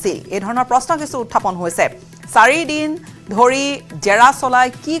কিয় নাছিল এই ধৰণৰ প্ৰশ্ন কিছু উত্থাপন হৈছে 4 দিন ধৰি জেৰা চলাই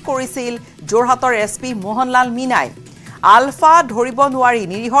কি কৰিছিল যোৰহাটৰ SP মোহনলাল মিনাই আলফা ধৰিব নোৱাৰি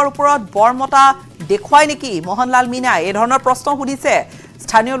নিৰীহৰ ওপৰত বৰমতা দেখুৱাই নেকি মোহনলাল মিনাই এই ধৰণৰ প্ৰশ্ন সুধিছে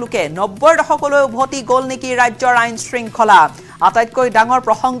স্থানীয় লোকে 90ৰ দশকলৈ উভতি গ'ল নেকি ৰাজ্যৰ আইন শৃংখলা আটাইতকৈ ডাঙৰ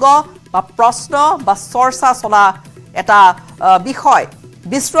প্ৰসংগ বা প্ৰশ্ন বা চৰ্চা চলা এটা বিষয়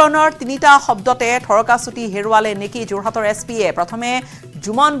বিস্ফোৰণৰ তিনিটা শব্দতে থৰকাচুটি হেৰুৱালে নেকি যোৰহাটৰ SPয়ে প্ৰথমে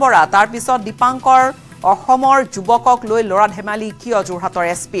জুমন বৰা তাৰ পিছত দীপাংকৰ অসমৰ যুৱকক লৈ লৰা ধেমালি কিয় যোৰহাটৰ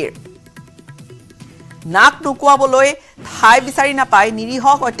SPৰ নাক নুকুৱাবলৈ ঠাই বিচাৰি নাপাই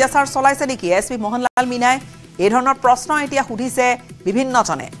নিৰীহক অত্যাচাৰ চলাইছে নেকি SP মোহনলাল মিনাই এই ধৰণৰ প্ৰশ্ন এতিয়া সুধিছে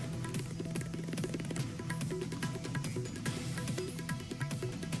বিভিন্নজনে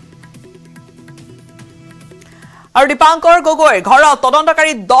আৰু দীপাংকৰ গগৈ ঘৰত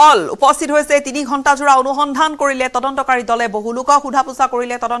তদন্তকাৰী দল উপস্থিত হৈছে 3 ঘণ্টা জোৰা অনুসন্ধান কৰিলে তদন্তকাৰী দলে বহু লোকক সোধাপোছা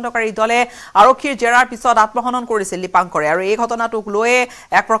কৰিলে তদন্তকাৰী দলে আৰক্ষীৰ জেৰাৰ পিছত আত্মহনন কৰিছিল দীপাংকৰে আৰু এই ঘটনাটোক লৈ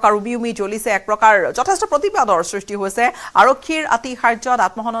এক প্ৰকাৰ উবি জ্বলিছে এক প্ৰকাৰ যথেষ্ট প্ৰতিবাদৰ সৃষ্টি হৈছে আৰক্ষীৰ আতিশাৰ্যত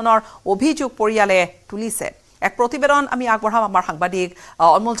আত্মহননৰ অভিযোগ পৰিয়ালে তুলিছে এক প্ৰতিবেদন আমি আগবঢ়াম আমাৰ সাংবাদিক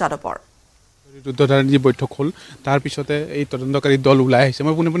অমল যাদৱৰ ৰুদ্ৰধাৰ যি বৈঠক হ'ল তাৰ পিছতে এই তদন্তকাৰী দল ওলাই আহিছে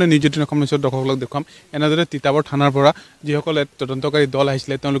মই পুনে News18 অসম নিউজৰ দৰ্শকসকলক দেখুৱাম এনেদৰে তিতাবৰ থানাৰ পৰা যিসকলে তদন্তকাৰী দল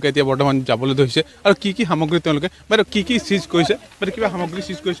আহিছিলে তেওঁলোকে এতিয়া বৰ্তমান যাবলৈ ধৰিছে আৰু কি সামগ্ৰী তেওঁলোকে বাইদেউ কি চিজ কৰিছে বাইদেউ কিবা সামগ্ৰী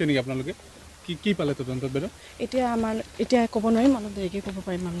চিজ কৰিছে নেকি আপোনালোকে কি পালে তদন্তত বাইদেউ এতিয়া ক'ব নোৱাৰিম অলপ দেৰিকৈ ক'ব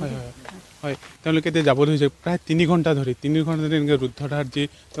পাৰিম হয় তেওঁলোকে এতিয়া যাব ধৰিছে প্ৰায় 3 ঘণ্টা ধৰি এনেকৈ ৰুদ্ৰধাৰ যি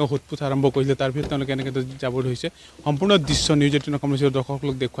তেওঁ সোধপোছ আৰম্ভ কৰিছিলে তাৰ পিছত তেওঁলোকে এনেকৈ যাব ধৰিছে সম্পূৰ্ণ দৃশ্য News18 অসম নিউজৰ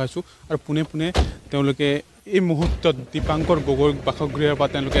দৰ্শকসকলক দেখুৱাইছোঁ আৰু পোনে তেওঁলোকে এই মুহূৰ্তত দীপাংকৰ গগৈ বাসগৃহৰ পৰা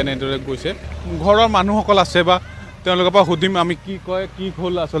তেওঁলোকে এনেদৰে গৈছে ঘৰৰ মানুহসকল আছে বা তেওঁলোকৰ পৰা সুধিম আমি কি কয় কি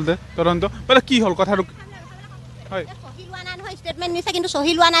হ'ল আচলতে তদন্ত মানে কি হ'ল কথাটো হয় সহি লোৱা নাই নহয় ষ্টেটমেণ্ট নিছে কিন্তু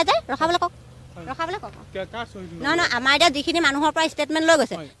সহি লোৱা নাই যে ৰখাবলৈ কওক নহয় আমাৰ এতিয়া যিখিনি মানুহৰ পৰা ষ্টেটমেণ্ট লৈ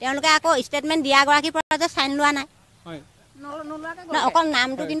গৈছে তেওঁলোকে আকৌ ষ্টেটমেণ্ট দিয়াগৰাকীৰ পৰা যে চাইন লোৱা নাই অকল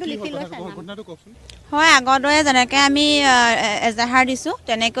নামটো কিন্তু লিখি লৈছে হয় আগৰ দৰে যেনেকৈ আমি এজাহাৰ দিছোঁ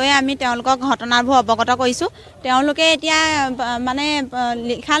তেনেকৈয়ে আমি তেওঁলোকক ঘটনাবোৰ অৱগত কৰিছোঁ তেওঁলোকে এতিয়া মানে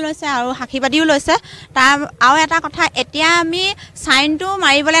লিখা লৈছে আৰু সাক্ষীবাদীও লৈছে তাৰ আৰু এটা কথা এতিয়া আমি চাইনটো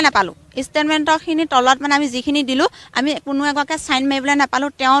মাৰিবলৈ নাপালোঁ ষ্টেটমেণ্টৰখিনি তলত মানে আমি যিখিনি দিলোঁ আমি কোনো এগৰাকীয়ে চাইন মাৰিবলৈ নাপালোঁ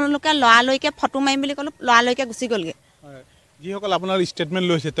তেওঁলোকে লৰালৰিকৈ ফটো মাৰিম বুলি ক'লোঁ লৰালৰিকৈ গুচি গ'লগৈ যিসকল আপোনাৰ ষ্টেটমেণ্ট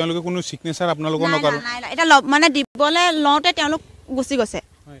লৈছে তেওঁলোকে কোনো চিগনেচাৰ আপোনালোকৰ নকৰে এতিয়া মানে দিবলৈ লওঁতে তেওঁলোক গুচি গৈছে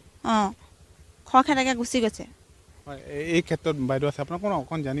খৰখেদাকৈ গুচি গৈছে হয় এই ক্ষেত্ৰত বাইদেউ আছে আপোনাক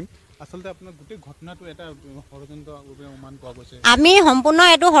অকণ জানিম আচলতে আপোনাৰ গোটেই ঘটনাটো এটা ষড়যন্ত্ৰ অনুমান পোৱা গৈছে আমি সম্পূৰ্ণ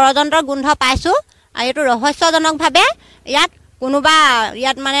এইটো ষড়যন্ত্ৰৰ গোন্ধ পাইছোঁ আৰু এইটো ৰহস্যজনকভাৱে ইয়াত কোনোবা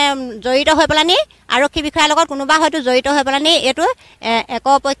ইয়াত মানে জড়িত হৈ পেলানি আৰক্ষী বিষয়াৰ লগত কোনোবা হয়তো জড়িত হৈ পেলানি এইটো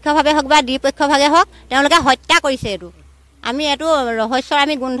একপক্ষভাৱে হওক বা দ্বিপক্ষভাৱে হওক তেওঁলোকে হত্যা কৰিছে। এইটো আমি এইটো ৰহস্যৰ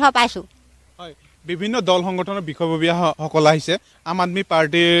আমি গোন্ধ পাইছোঁ। বিভিন্ন দল সংগঠনৰ বিষয়ববীয়াসকল আহিছে। আম আদমি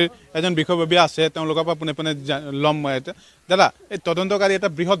পাৰ্টিৰ এজন বিষয়ববীয়া আছে, তেওঁলোকৰ পৰা পোনে পোনে ল'ম মই। দাদা, এই তদন্তকাৰী এটা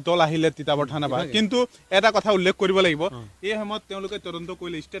বৃহৎ দল আহিলে তিতাবৰ থানা পৰা, কিন্তু এটা কথা উল্লেখ কৰিব লাগিব, এই সময়ত তেওঁলোকে তদন্ত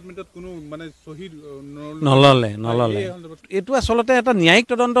কৰিলে ষ্টেটমেণ্টত কোনো মানে শ্বহীদ নল'লে। এইটো আচলতে এটা ন্যায়িক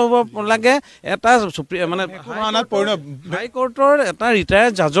তদন্ত হ'ব লাগে। এটা মানে হাইকোৰ্টৰ এটা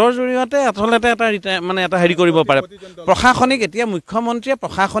ৰিটায়াৰ্ড জাজৰ জৰিয়তে আচলতে এটা মানে এটা হেৰি কৰিব পাৰে। প্ৰশাসনিক এতিয়া মুখ্যমন্ত্ৰীয়ে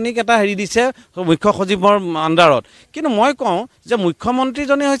প্ৰশাসনিক এটা হেৰি দিছে মুখ্য সচিবৰ আণ্ডাৰত, কিন্তু মই কওঁ যে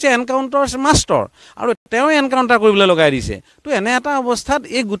মুখ্যমন্ত্ৰীজনে হৈছে এনকাউণ্টাৰ মাষ্টৰ আৰু তেওঁ এনকাউণ্টাৰ কৰিবলৈ লগাই দিছে। তো এনে এটা অৱস্থাত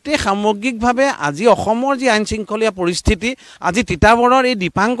এই গোটেই সামগ্ৰিকভাৱে আজি অসমৰ যি আইন শৃংখলীয়া পৰিস্থিতি, আজি তিতাবৰৰ এই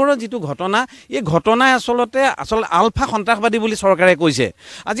দীপাংকৰৰ যিটো ঘটনা, এই ঘটনাই আচলতে আলফা সন্ত্ৰাসবাদী বুলি চৰকাৰে কৈছে।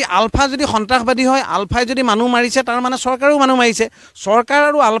 আজি আলফা যদি সন্ত্ৰাসবাদী হয়, আলফাই যদি মানুহ মাৰিছে, তাৰ মানে চৰকাৰেও মানুহ মাৰিছে। চৰকাৰ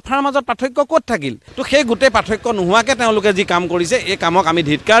আৰু আলফাৰ মাজত পাৰ্থক্য ক'ত থাকিল? তো সেই গোটেই পাৰ্থক্য নোহোৱাকৈ তেওঁলোকে যি কাম কৰিছে, এই কামক আমি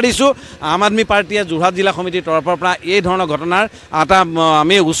ধিক্কাৰ দিছোঁ। আম আদমি পাৰ্টীয়ে যোৰহাট জিলা সমিতিৰ তৰফৰ পৰা এই ধৰণৰ ঘটনাৰ এটা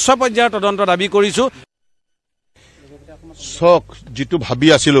আমি উচ্চ পৰ্যায়ৰ তদন্ত দাবী কৰিছোঁ। চক যিটো ভাবি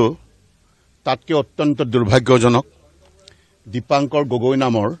আছিলোঁ তাতকৈ অত্যন্ত দুৰ্ভাগ্যজনক। দীপাংকৰ গগৈ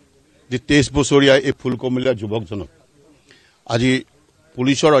নামৰ যি 23 বছৰীয়া এই ফুলকমলীয়া যুৱকজনক আজি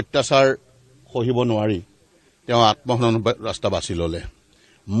পুলিচৰ অত্যাচাৰ সহিব নোৱাৰি তেওঁ আত্মহনন ৰাস্তা বাছি ল'লে।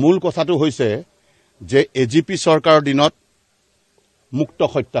 মূল কথাটো হৈছে যে AGP চৰকাৰৰ দিনত মুক্ত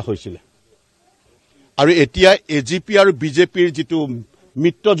হত্যা হৈছিলে আৰু এতিয়া AGP আৰু BJPৰ যিটো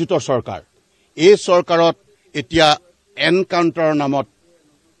মিত্ৰজোঁটৰ চৰকাৰ, এই চৰকাৰত এতিয়া এনকাউণ্টাৰৰ নামত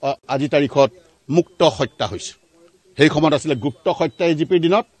আজি তাৰিখত মুক্ত হত্যা হৈছে। সেই সময়ত আছিলে গুপ্ত হত্যা AGPৰ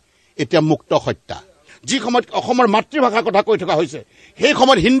দিনত, এতিয়া মুক্ত হত্যা। যি সময়ত অসমৰ মাতৃভাষাৰ কথা কৈ থকা হৈছে, সেই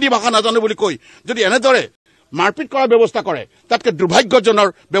সময়ত হিন্দী ভাষা নাজানো বুলি কৈ যদি এনেদৰে মাৰপিট কৰাৰ ব্যৱস্থা কৰে, তাতকৈ দুৰ্ভাগ্যজনৰ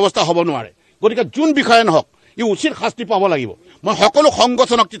ব্যৱস্থা হ'ব নোৱাৰে। গতিকে যোন বিষয়ে নহওক, ই উচিত শাস্তি পাব লাগিব। মই সকলো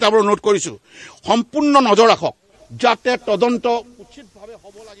সংগঠনক তিতাবৰ অনুৰোধ কৰিছোঁ, সম্পূৰ্ণ নজৰ ৰাখক যাতে তদন্ত উচিতভাৱে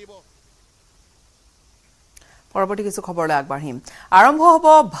হ'ব লাগিব। পৰৱৰ্তী কিছু খবৰলৈ আগবাঢ়িম। আৰম্ভ হ'ব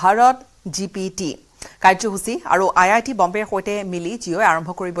ভাৰত GPT কাৰ্যসূচী আৰু IIT বম্বেৰ সৈতে মিলি জিঅ'ই আৰম্ভ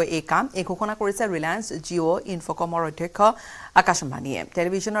কৰিব এই কাম। এই ঘোষণা কৰিছে ৰিলায়েন্স জিঅ' ইনফকমৰ অধ্যক্ষ আকাশ আম্বানীয়ে।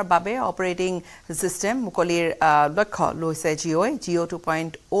 টেলিভিছনৰ বাবে অপাৰেটিং ছিষ্টেম মুকলিৰ লক্ষ্য লৈছে জিঅ'ই। জিঅ'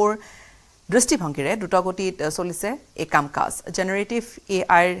 2.0 দৃষ্টিভংগীৰে দ্ৰুতগতিত চলিছে এই কাম কাজ। জেনেৰেটিভ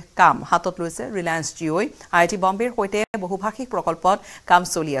AIৰ কাম হাতত লৈছে ৰিলায়েন্স জিঅ'ই। IIT বম্বেৰ সৈতে বহুভাষিক প্ৰকল্পত কাম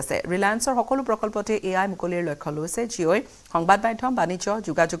চলি আছে। ৰিলায়েন্সৰ সকলো প্ৰকল্পতে AI মুকলিৰ লক্ষ্য লৈছে জিঅ'ই। সংবাদ মাধ্যম, বাণিজ্য,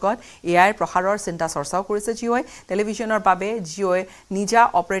 যোগাযোগত AIৰ প্ৰসাৰৰ চিন্তা চৰ্চাও কৰিছে জিঅ'ই। টেলিভিছনৰ বাবে জিঅ'ই নিজা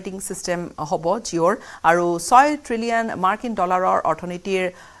অপাৰেটিং ছিষ্টেম হ'ব জিঅ'ৰ আৰু $6 ট্ৰিলিয়ন মাৰ্কিন ডলাৰৰ অৰ্থনীতিৰ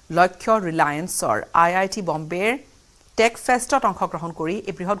লক্ষ্য ৰিলায়েন্সৰ। IIT বম্বেৰ টেক ফেষ্টত অংশগ্ৰহণ কৰি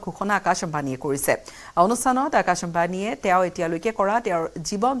এই বৃহৎ ঘোষণা আকাশ আম্বানীয়ে কৰিছে। অনুষ্ঠানত আকাশ আম্বানীয়ে তেওঁ এতিয়ালৈকে কৰা তেওঁৰ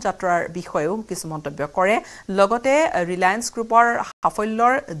জীৱন যাত্ৰাৰ বিষয়েও কিছু মন্তব্য কৰে। লগতে ৰিলায়েন্স গ্ৰুপৰ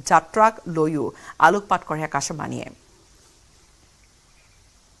সাফল্যৰ যাত্ৰাক লৈও আলোকপাত কৰে আকাশ আম্বানীয়ে।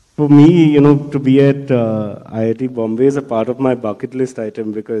 For me, to be at IIT Bombay is a part of my bucket list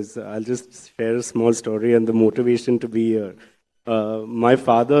item because I'll just share a small story and the motivation to be here. My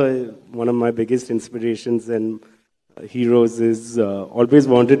father, one of my biggest inspirations and heroes, is always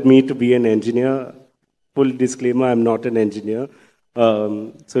wanted me to be an engineer. Full disclaimer, I'm not an engineer.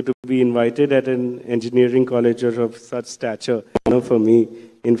 So to be invited at an engineering college of such stature, for me.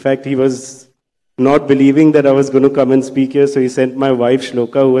 In fact, he was not believing that I was going to come and speak here, so he sent my wife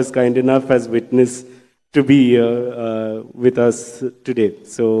Shloka, who was kind enough as witness to be here with us today.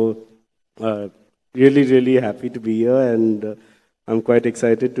 So really, really happy to be here, and I'm quite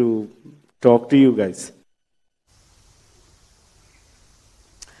excited to talk to you guys.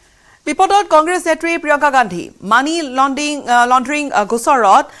 বিপদত কংগ্ৰেছ নেত্ৰী প্ৰিয়ংকা গান্ধী মানি laundering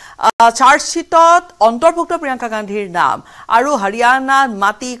গোচৰত চাৰ্জশ্বিটত অন্তৰ্ভুক্ত প্ৰিয়ংকা গান্ধীৰ নাম আৰু হাৰিয়ানাত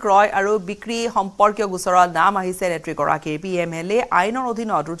মাটি ক্ৰয় আৰু বিক্ৰী সম্পৰ্কীয় গোচৰত নাম আহিছে নেত্ৰীগৰাকীৰ। PMLA আইনৰ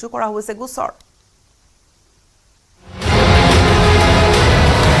অধীনত ৰুজু কৰা হৈছে গোচৰ।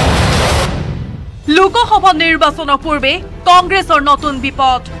 লোকসভা নিৰ্বাচনৰ পূৰ্বে কংগ্ৰেছৰ নতুন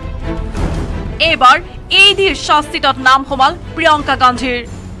বিপদ। এইবাৰ EDৰ চাৰ্জশ্বিটত নাম সোমাল প্ৰিয়ংকা গান্ধীৰ।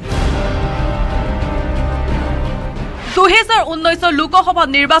 2019 লোকসভা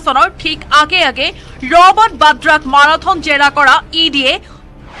নিৰ্বাচনৰ ঠিক আগে ৰবাৰ্ট বাদ্ৰাক মাৰাথন জেৰা কৰা EDয়ে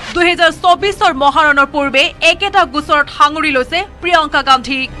 2024 মহাৰণৰ পূৰ্বে একেটা গোচৰত সাঙুৰি লৈছে প্ৰিয়ংকা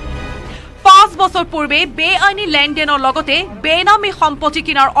গান্ধীক। 5 বছৰ পূৰ্বে বেআইনী লেনদেনৰ লগতে বেনামী সম্পত্তি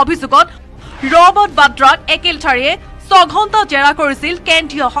কিনাৰ অভিযোগত ৰবাৰ্ট বাদ্ৰাক একেলঠাৰিয়ে 6 ঘণ্টা জেৰা কৰিছিল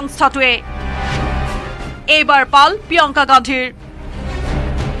কেন্দ্ৰীয় সংস্থাটোৱে এইবাৰ পাল প্ৰিয়ংকা গান্ধীৰ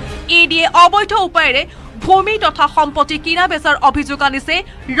ইডিয়ে অবৈধ উপায়েৰে ভূমি তথা সম্পত্তি কিনা বেচাৰ অভিযোগ আনিছে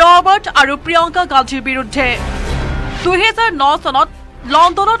ৰবাৰ্ট আৰু প্ৰিয়ংকা গান্ধীৰ বিৰুদ্ধে 2009 চনত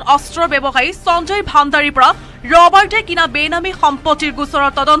লণ্ডনত অস্ত্ৰ ব্যৱসায়ী সঞ্জয় ভাণ্ডাৰীৰ পৰা ৰবাৰ্টে কিনা বেনামী সম্পত্তিৰ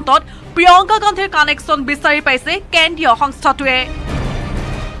গোচৰৰ তদন্তত প্ৰিয়ংকা গান্ধীৰ কানেকশ্যন বিচাৰি পাইছে কেন্দ্ৰীয় সংস্থাটোৱে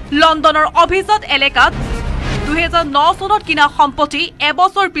লণ্ডনৰ অভিজাত এলেকাত 2009 চনত কিনা সম্পত্তি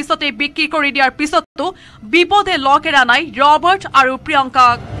এবছৰ পিছতে বিক্ৰী কৰি দিয়াৰ পিছতো বিপদে লগ এৰা নাই ৰবাৰ্ট আৰু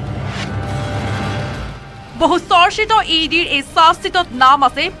প্ৰিয়ংকাক বহু চৰ্চিত ইডিৰ এই চাৰ্জশ্বিটত নাম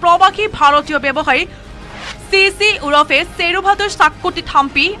আছে প্ৰবাসী ভাৰতীয় ব্যৱসায়ী চিচি উৰফে চেৰুভাটৰ চাকুতি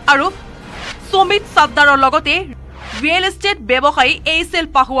থাম্পি আৰু সুমিত সাদ্দাৰৰ লগতে ৰিয়েল এষ্টেট ব্যৱসায়ী এইচএল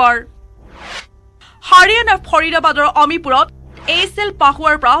পাহুৱাৰ হাৰিয়ানাৰ ফৰিদাবাদৰ অমিপুৰত এইচএল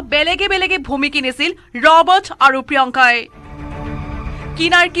পাহুৱাৰ পৰা বেলেগে বেলেগে ভূমি কিনিছিল ৰবাৰ্ট আৰু প্ৰিয়ংকাই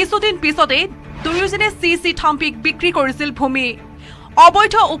কিনাৰ কিছুদিন পিছতে দুয়োজনে চিচি থাম্পিক বিক্ৰী কৰিছিল ভূমি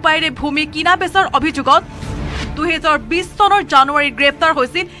অবৈধ উপায়েৰে ভূমি কিনা বেচাৰ অভিযোগত 2020 চনৰ জানুৱাৰীত গ্ৰেপ্তাৰ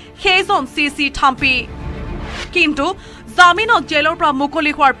হৈছিল সেইজন চিচি থাম্পি কিন্তু জামিনত জেলৰ পৰা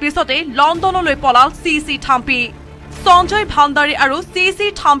মুকলি হোৱাৰ পিছতে লণ্ডনলৈ পলাল চিচি থাম্পি সঞ্জয় ভাণ্ডাৰী আৰু চিচি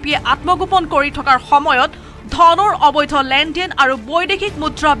থাম্পিয়ে আত্মগোপন কৰি থকাৰ সময়ত ধনৰ অবৈধ লেনদেন আৰু বৈদেশিক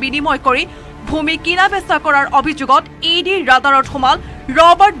মুদ্ৰা বিনিময় কৰি ভূমি কিনা বেচা কৰাৰ অভিযোগত ইডিৰ ৰাডাৰত সোমাল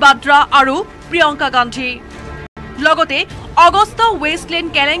ৰবাৰ্ট বাদ্ৰা আৰু প্ৰিয়ংকা গান্ধী লগতে অগস্তা ৱেষ্টলেণ্ড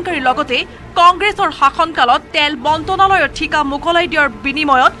কেলেংকাৰীৰ লগতে কংগ্ৰেছৰ শাসনকালত তেল মন্ত্ৰণালয়ৰ ঠিকা মুকলাই দিয়াৰ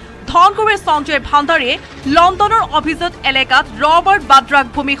বিনিময়ত ধনকুবেৰ সঞ্জয় ভাণ্ডাৰীয়ে লণ্ডনৰ অভিজাত এলেকাত ৰবাৰ্ট বাদ্ৰাক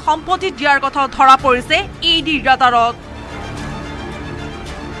ভূমি সম্পত্তি দিয়াৰ কথা ধৰা পৰিছে ইডিৰ ৰাডাৰত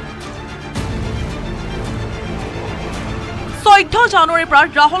 14 জানুৱাৰীৰ পৰা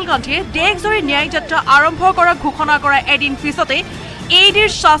ৰাহুল গান্ধীয়ে দেশজুৰি ন্যায় যাত্ৰা আৰম্ভ কৰাৰ ঘোষণা কৰা এদিন পিছতে ইডিৰ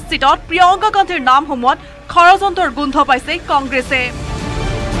চাৰ্জশ্বিটত প্ৰিয়ংকা গান্ধীৰ নাম সোমোৱাত ষড়যন্ত্ৰৰ গোন্ধ পাইছে কংগ্ৰেছে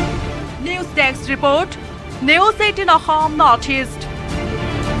news desk report news 18 Assam north east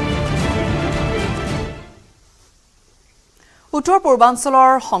উত্তৰ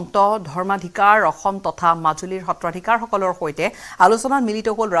পূৰ্বাঞ্চলৰ সন্ত ধৰ্মাধিকাৰ অসম তথা মাজুলীৰ সত্ৰাধিকাৰসকলৰ সৈতে আলোচনাত মিলিত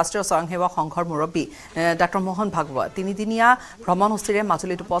হ'ল ৰাষ্ট্ৰীয় স্বয়ংসেৱক সংঘৰ মুৰব্বী ডক্টৰ মোহন ভাগৱত তিনিদিনীয়া ভ্ৰমণসূচীৰে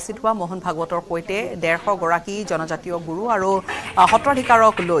মাজুলীত উপস্থিত হোৱা মোহন ভাগৱতৰ সৈতে 150 গৰাকী জনজাতীয় গুৰু আৰু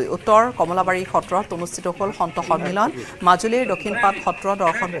সত্ৰাধিকাৰক লৈ উত্তৰ কমলাবাৰী সত্ৰত অনুষ্ঠিত হ'ল সন্ত সন্মিলন মাজুলীৰ দক্ষিণপাট সত্ৰ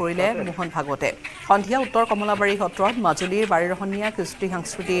দৰ্শন কৰিলে মোহন ভাগৱতে সন্ধিয়া উত্তৰ কমলাবাৰী সত্ৰত মাজুলীৰ বাৰিৰহণীয়া কৃষ্টি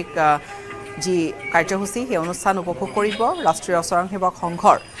সাংস্কৃতিক যি কাৰ্যসূচী সেই অনুষ্ঠান উপভোগ কৰিব ৰাষ্ট্ৰীয় স্বয়ংসেৱক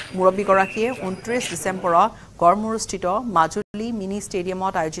সংঘৰ মুৰব্বীগৰাকীয়ে 29 ডিচেম্বৰত গড়মূৰস্থিত মাজুলী মিনি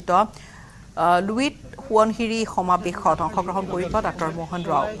ষ্টেডিয়ামত আয়োজিত লুইট সোৱণশিৰি সমাৱেশত অংশগ্ৰহণ কৰিব ডক্টৰ মোহন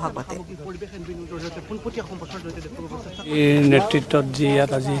ৰাও ভাগৱতে এই নেতৃত্বত যি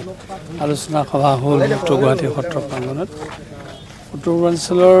ইয়াত আজি আলোচনা সভা হ'ল উত্তৰ গুৱাহাটী সত্ৰ প্ৰাংগণত উত্তৰ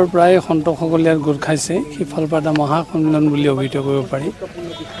পূৰ্বাঞ্চলৰ প্ৰায় সন্তসকলে ইয়াত গোট খাইছে সিফালৰ পৰা এটা মহাসন্মিলন বুলি অভিহিত কৰিব পাৰি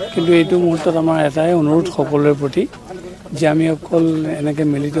কিন্তু এইটো মুহূৰ্তত আমাৰ এটাই অনুৰোধ সকলোৰে প্ৰতি যে আমি অকল এনেকৈ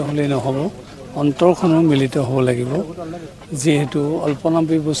মিলিত হ'লেই নহ'ব অন্তৰখনো মিলিত হ'ব লাগিব যিহেতু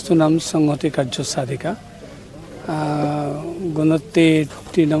অল্পনামী বস্তু নাম সংহতি কাৰ্য সাধিকা গুণতে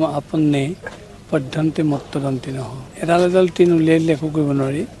তৃণম আপন্নে পদ্ধন্তে মত্তদন্তি নহ এডাল এডাল টিন উলিয়াই দিলে একো কৰিব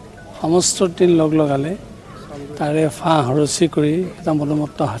নোৱাৰি সমস্ত টিন লগ লগালে তাৰে ফাঁ হৰচি কৰি এটা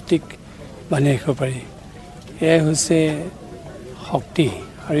মনোমত্ত হাতীক বান্ধি ৰাখিব পাৰি এয়াই হৈছে শক্তি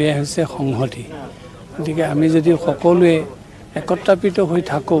আৰু এয়াই হৈছে সংহতি গতিকে আমি যদি সকলোৱে একত্ৰিত হৈ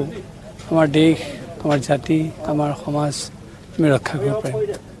থাকোঁ আমাৰ দেশ আমাৰ জাতি আমাৰ সমাজ আমি ৰক্ষা কৰিব পাৰিম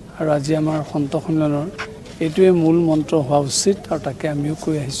আৰু আজি আমাৰ সন্ত সন্মিলনৰ এইটোৱে মূল মন্ত্ৰ হোৱা উচিত আৰু তাকে আমিও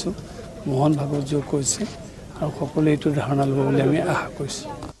কৈ আহিছোঁ মোহন ভাগৱতজীও কৈছে আৰু সকলোৱে এইটো ধাৰণা ল'ব বুলি আমি আশা কৰিছোঁ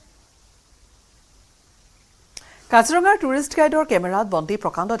কাজিৰঙাৰ টুৰিষ্ট গাইডৰ কেমেৰাত বন্দী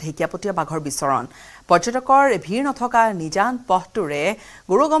প্ৰকাণ্ড ঢেকীয়াপতীয়া বাঘৰ বিচৰণ পৰ্যটকৰ ভিৰ নথকা নিজান পথটোৰে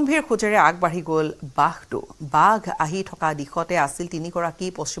গুৰুগম্ভীৰ খোজেৰে আগবাঢ়ি গ'ল বাঘটো বাঘ আহি থকা দিশতে আছিল 3 গৰাকী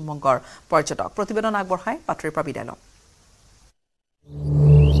পশ্চিমবংগৰ পৰ্যটক প্ৰতিবেদন আগবঢ়াই পাত্ৰীৰ পৰা বিদায় লম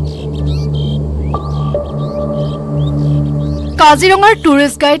কাজিৰঙাৰ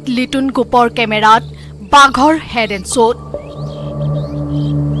টুৰিষ্ট গাইড লিটুন গোপৰ কেমেৰাত বাঘৰ হেড এণ্ড শ্বট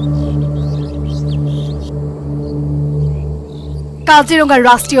কাজিৰঙা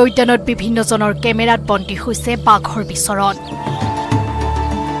ৰাষ্ট্ৰীয় উদ্যানত বিভিন্নজনৰ কেমেৰাত বন্দী হৈছে বাঘৰ বিচৰণ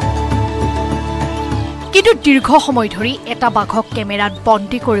কিন্তু দীৰ্ঘ সময় ধৰি এটা বাঘক কেমেৰাত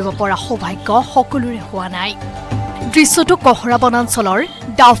বন্দী কৰিব পৰা সৌভাগ্য সকলোৰে হোৱা নাই দৃশ্যটো কহৰা বনাঞ্চলৰ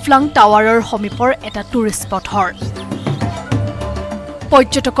ডাউফলাং টাৱাৰৰ সমীপৰ এটা টুৰিষ্ট স্পটৰ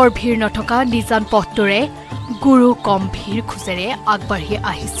পৰ্যটকৰ ভিৰ নথকা নিজান পথটোৰে গুৰু গম্ভীৰ খোজেৰে আগবাঢ়ি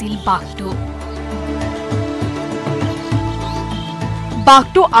আহিছিল বাঘটো।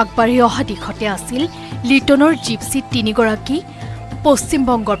 বাঘটো আগবাঢ়ি অহা দিশতে আছিল লিটনৰ জিপচিত 3গৰাকী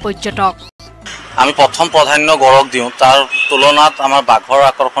পশ্চিমবংগৰ পৰ্যটক। আমি প্ৰথম প্ৰাধান্য গড়ক দিওঁ, তাৰ তুলনাত আমাৰ বাঘৰ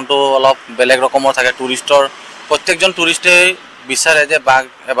আকৰ্ষণটো অলপ বেলেগ ৰকমৰ থাকে। টুৰিষ্টৰ প্ৰত্যেকজন টুৰিষ্টে বিচাৰে যে বাঘ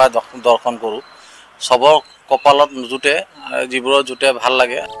এবাৰ দৰ্শন কৰোঁ। চবৰ কপালত নুজুটে, যিবোৰৰ জুটে ভাল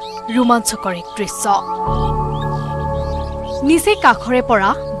লাগে। ৰোমাঞ্চকৰ এক দৃশ্য। নিচেই কাষৰে পৰা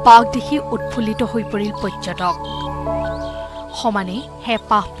বাঘ দেখি উৎফুল্লিত হৈ পৰিল পৰ্যটক। সমানে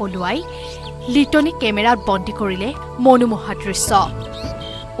হেঁপাহ পলুৱাই লিটনি কেমেৰাত বন্দী কৰিলে মনোমোহা দৃশ্য।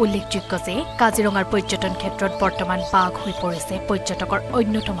 উল্লেখযোগ্য যে কাজিৰঙাৰ পৰ্যটন ক্ষেত্ৰত বৰ্তমান বাঘ হৈ পৰিছে পৰ্যটকৰ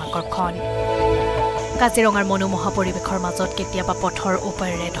অন্যতম আকৰ্ষণ। কাজিৰঙাৰ মনোমোহা পৰিৱেশৰ মাজত কেতিয়াবা পথৰ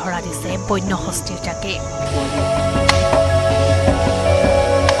ওপৰেৰে ধৰা দিছে বন্য হস্তীৰ জাকে।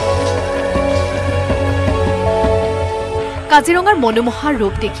 কাজিৰঙাৰ মনোমোহা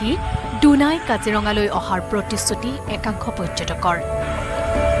ৰূপ দেখি দুনাই কাজিৰঙালৈ অহাৰ প্ৰতিশ্ৰুতি একাংশ পৰ্যটকৰ।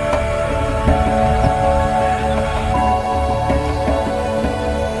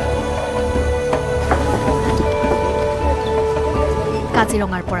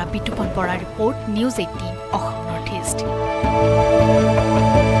 কাজিৰঙাৰ পৰা বিতুপন বৰাৰ report, News18 Assam north east.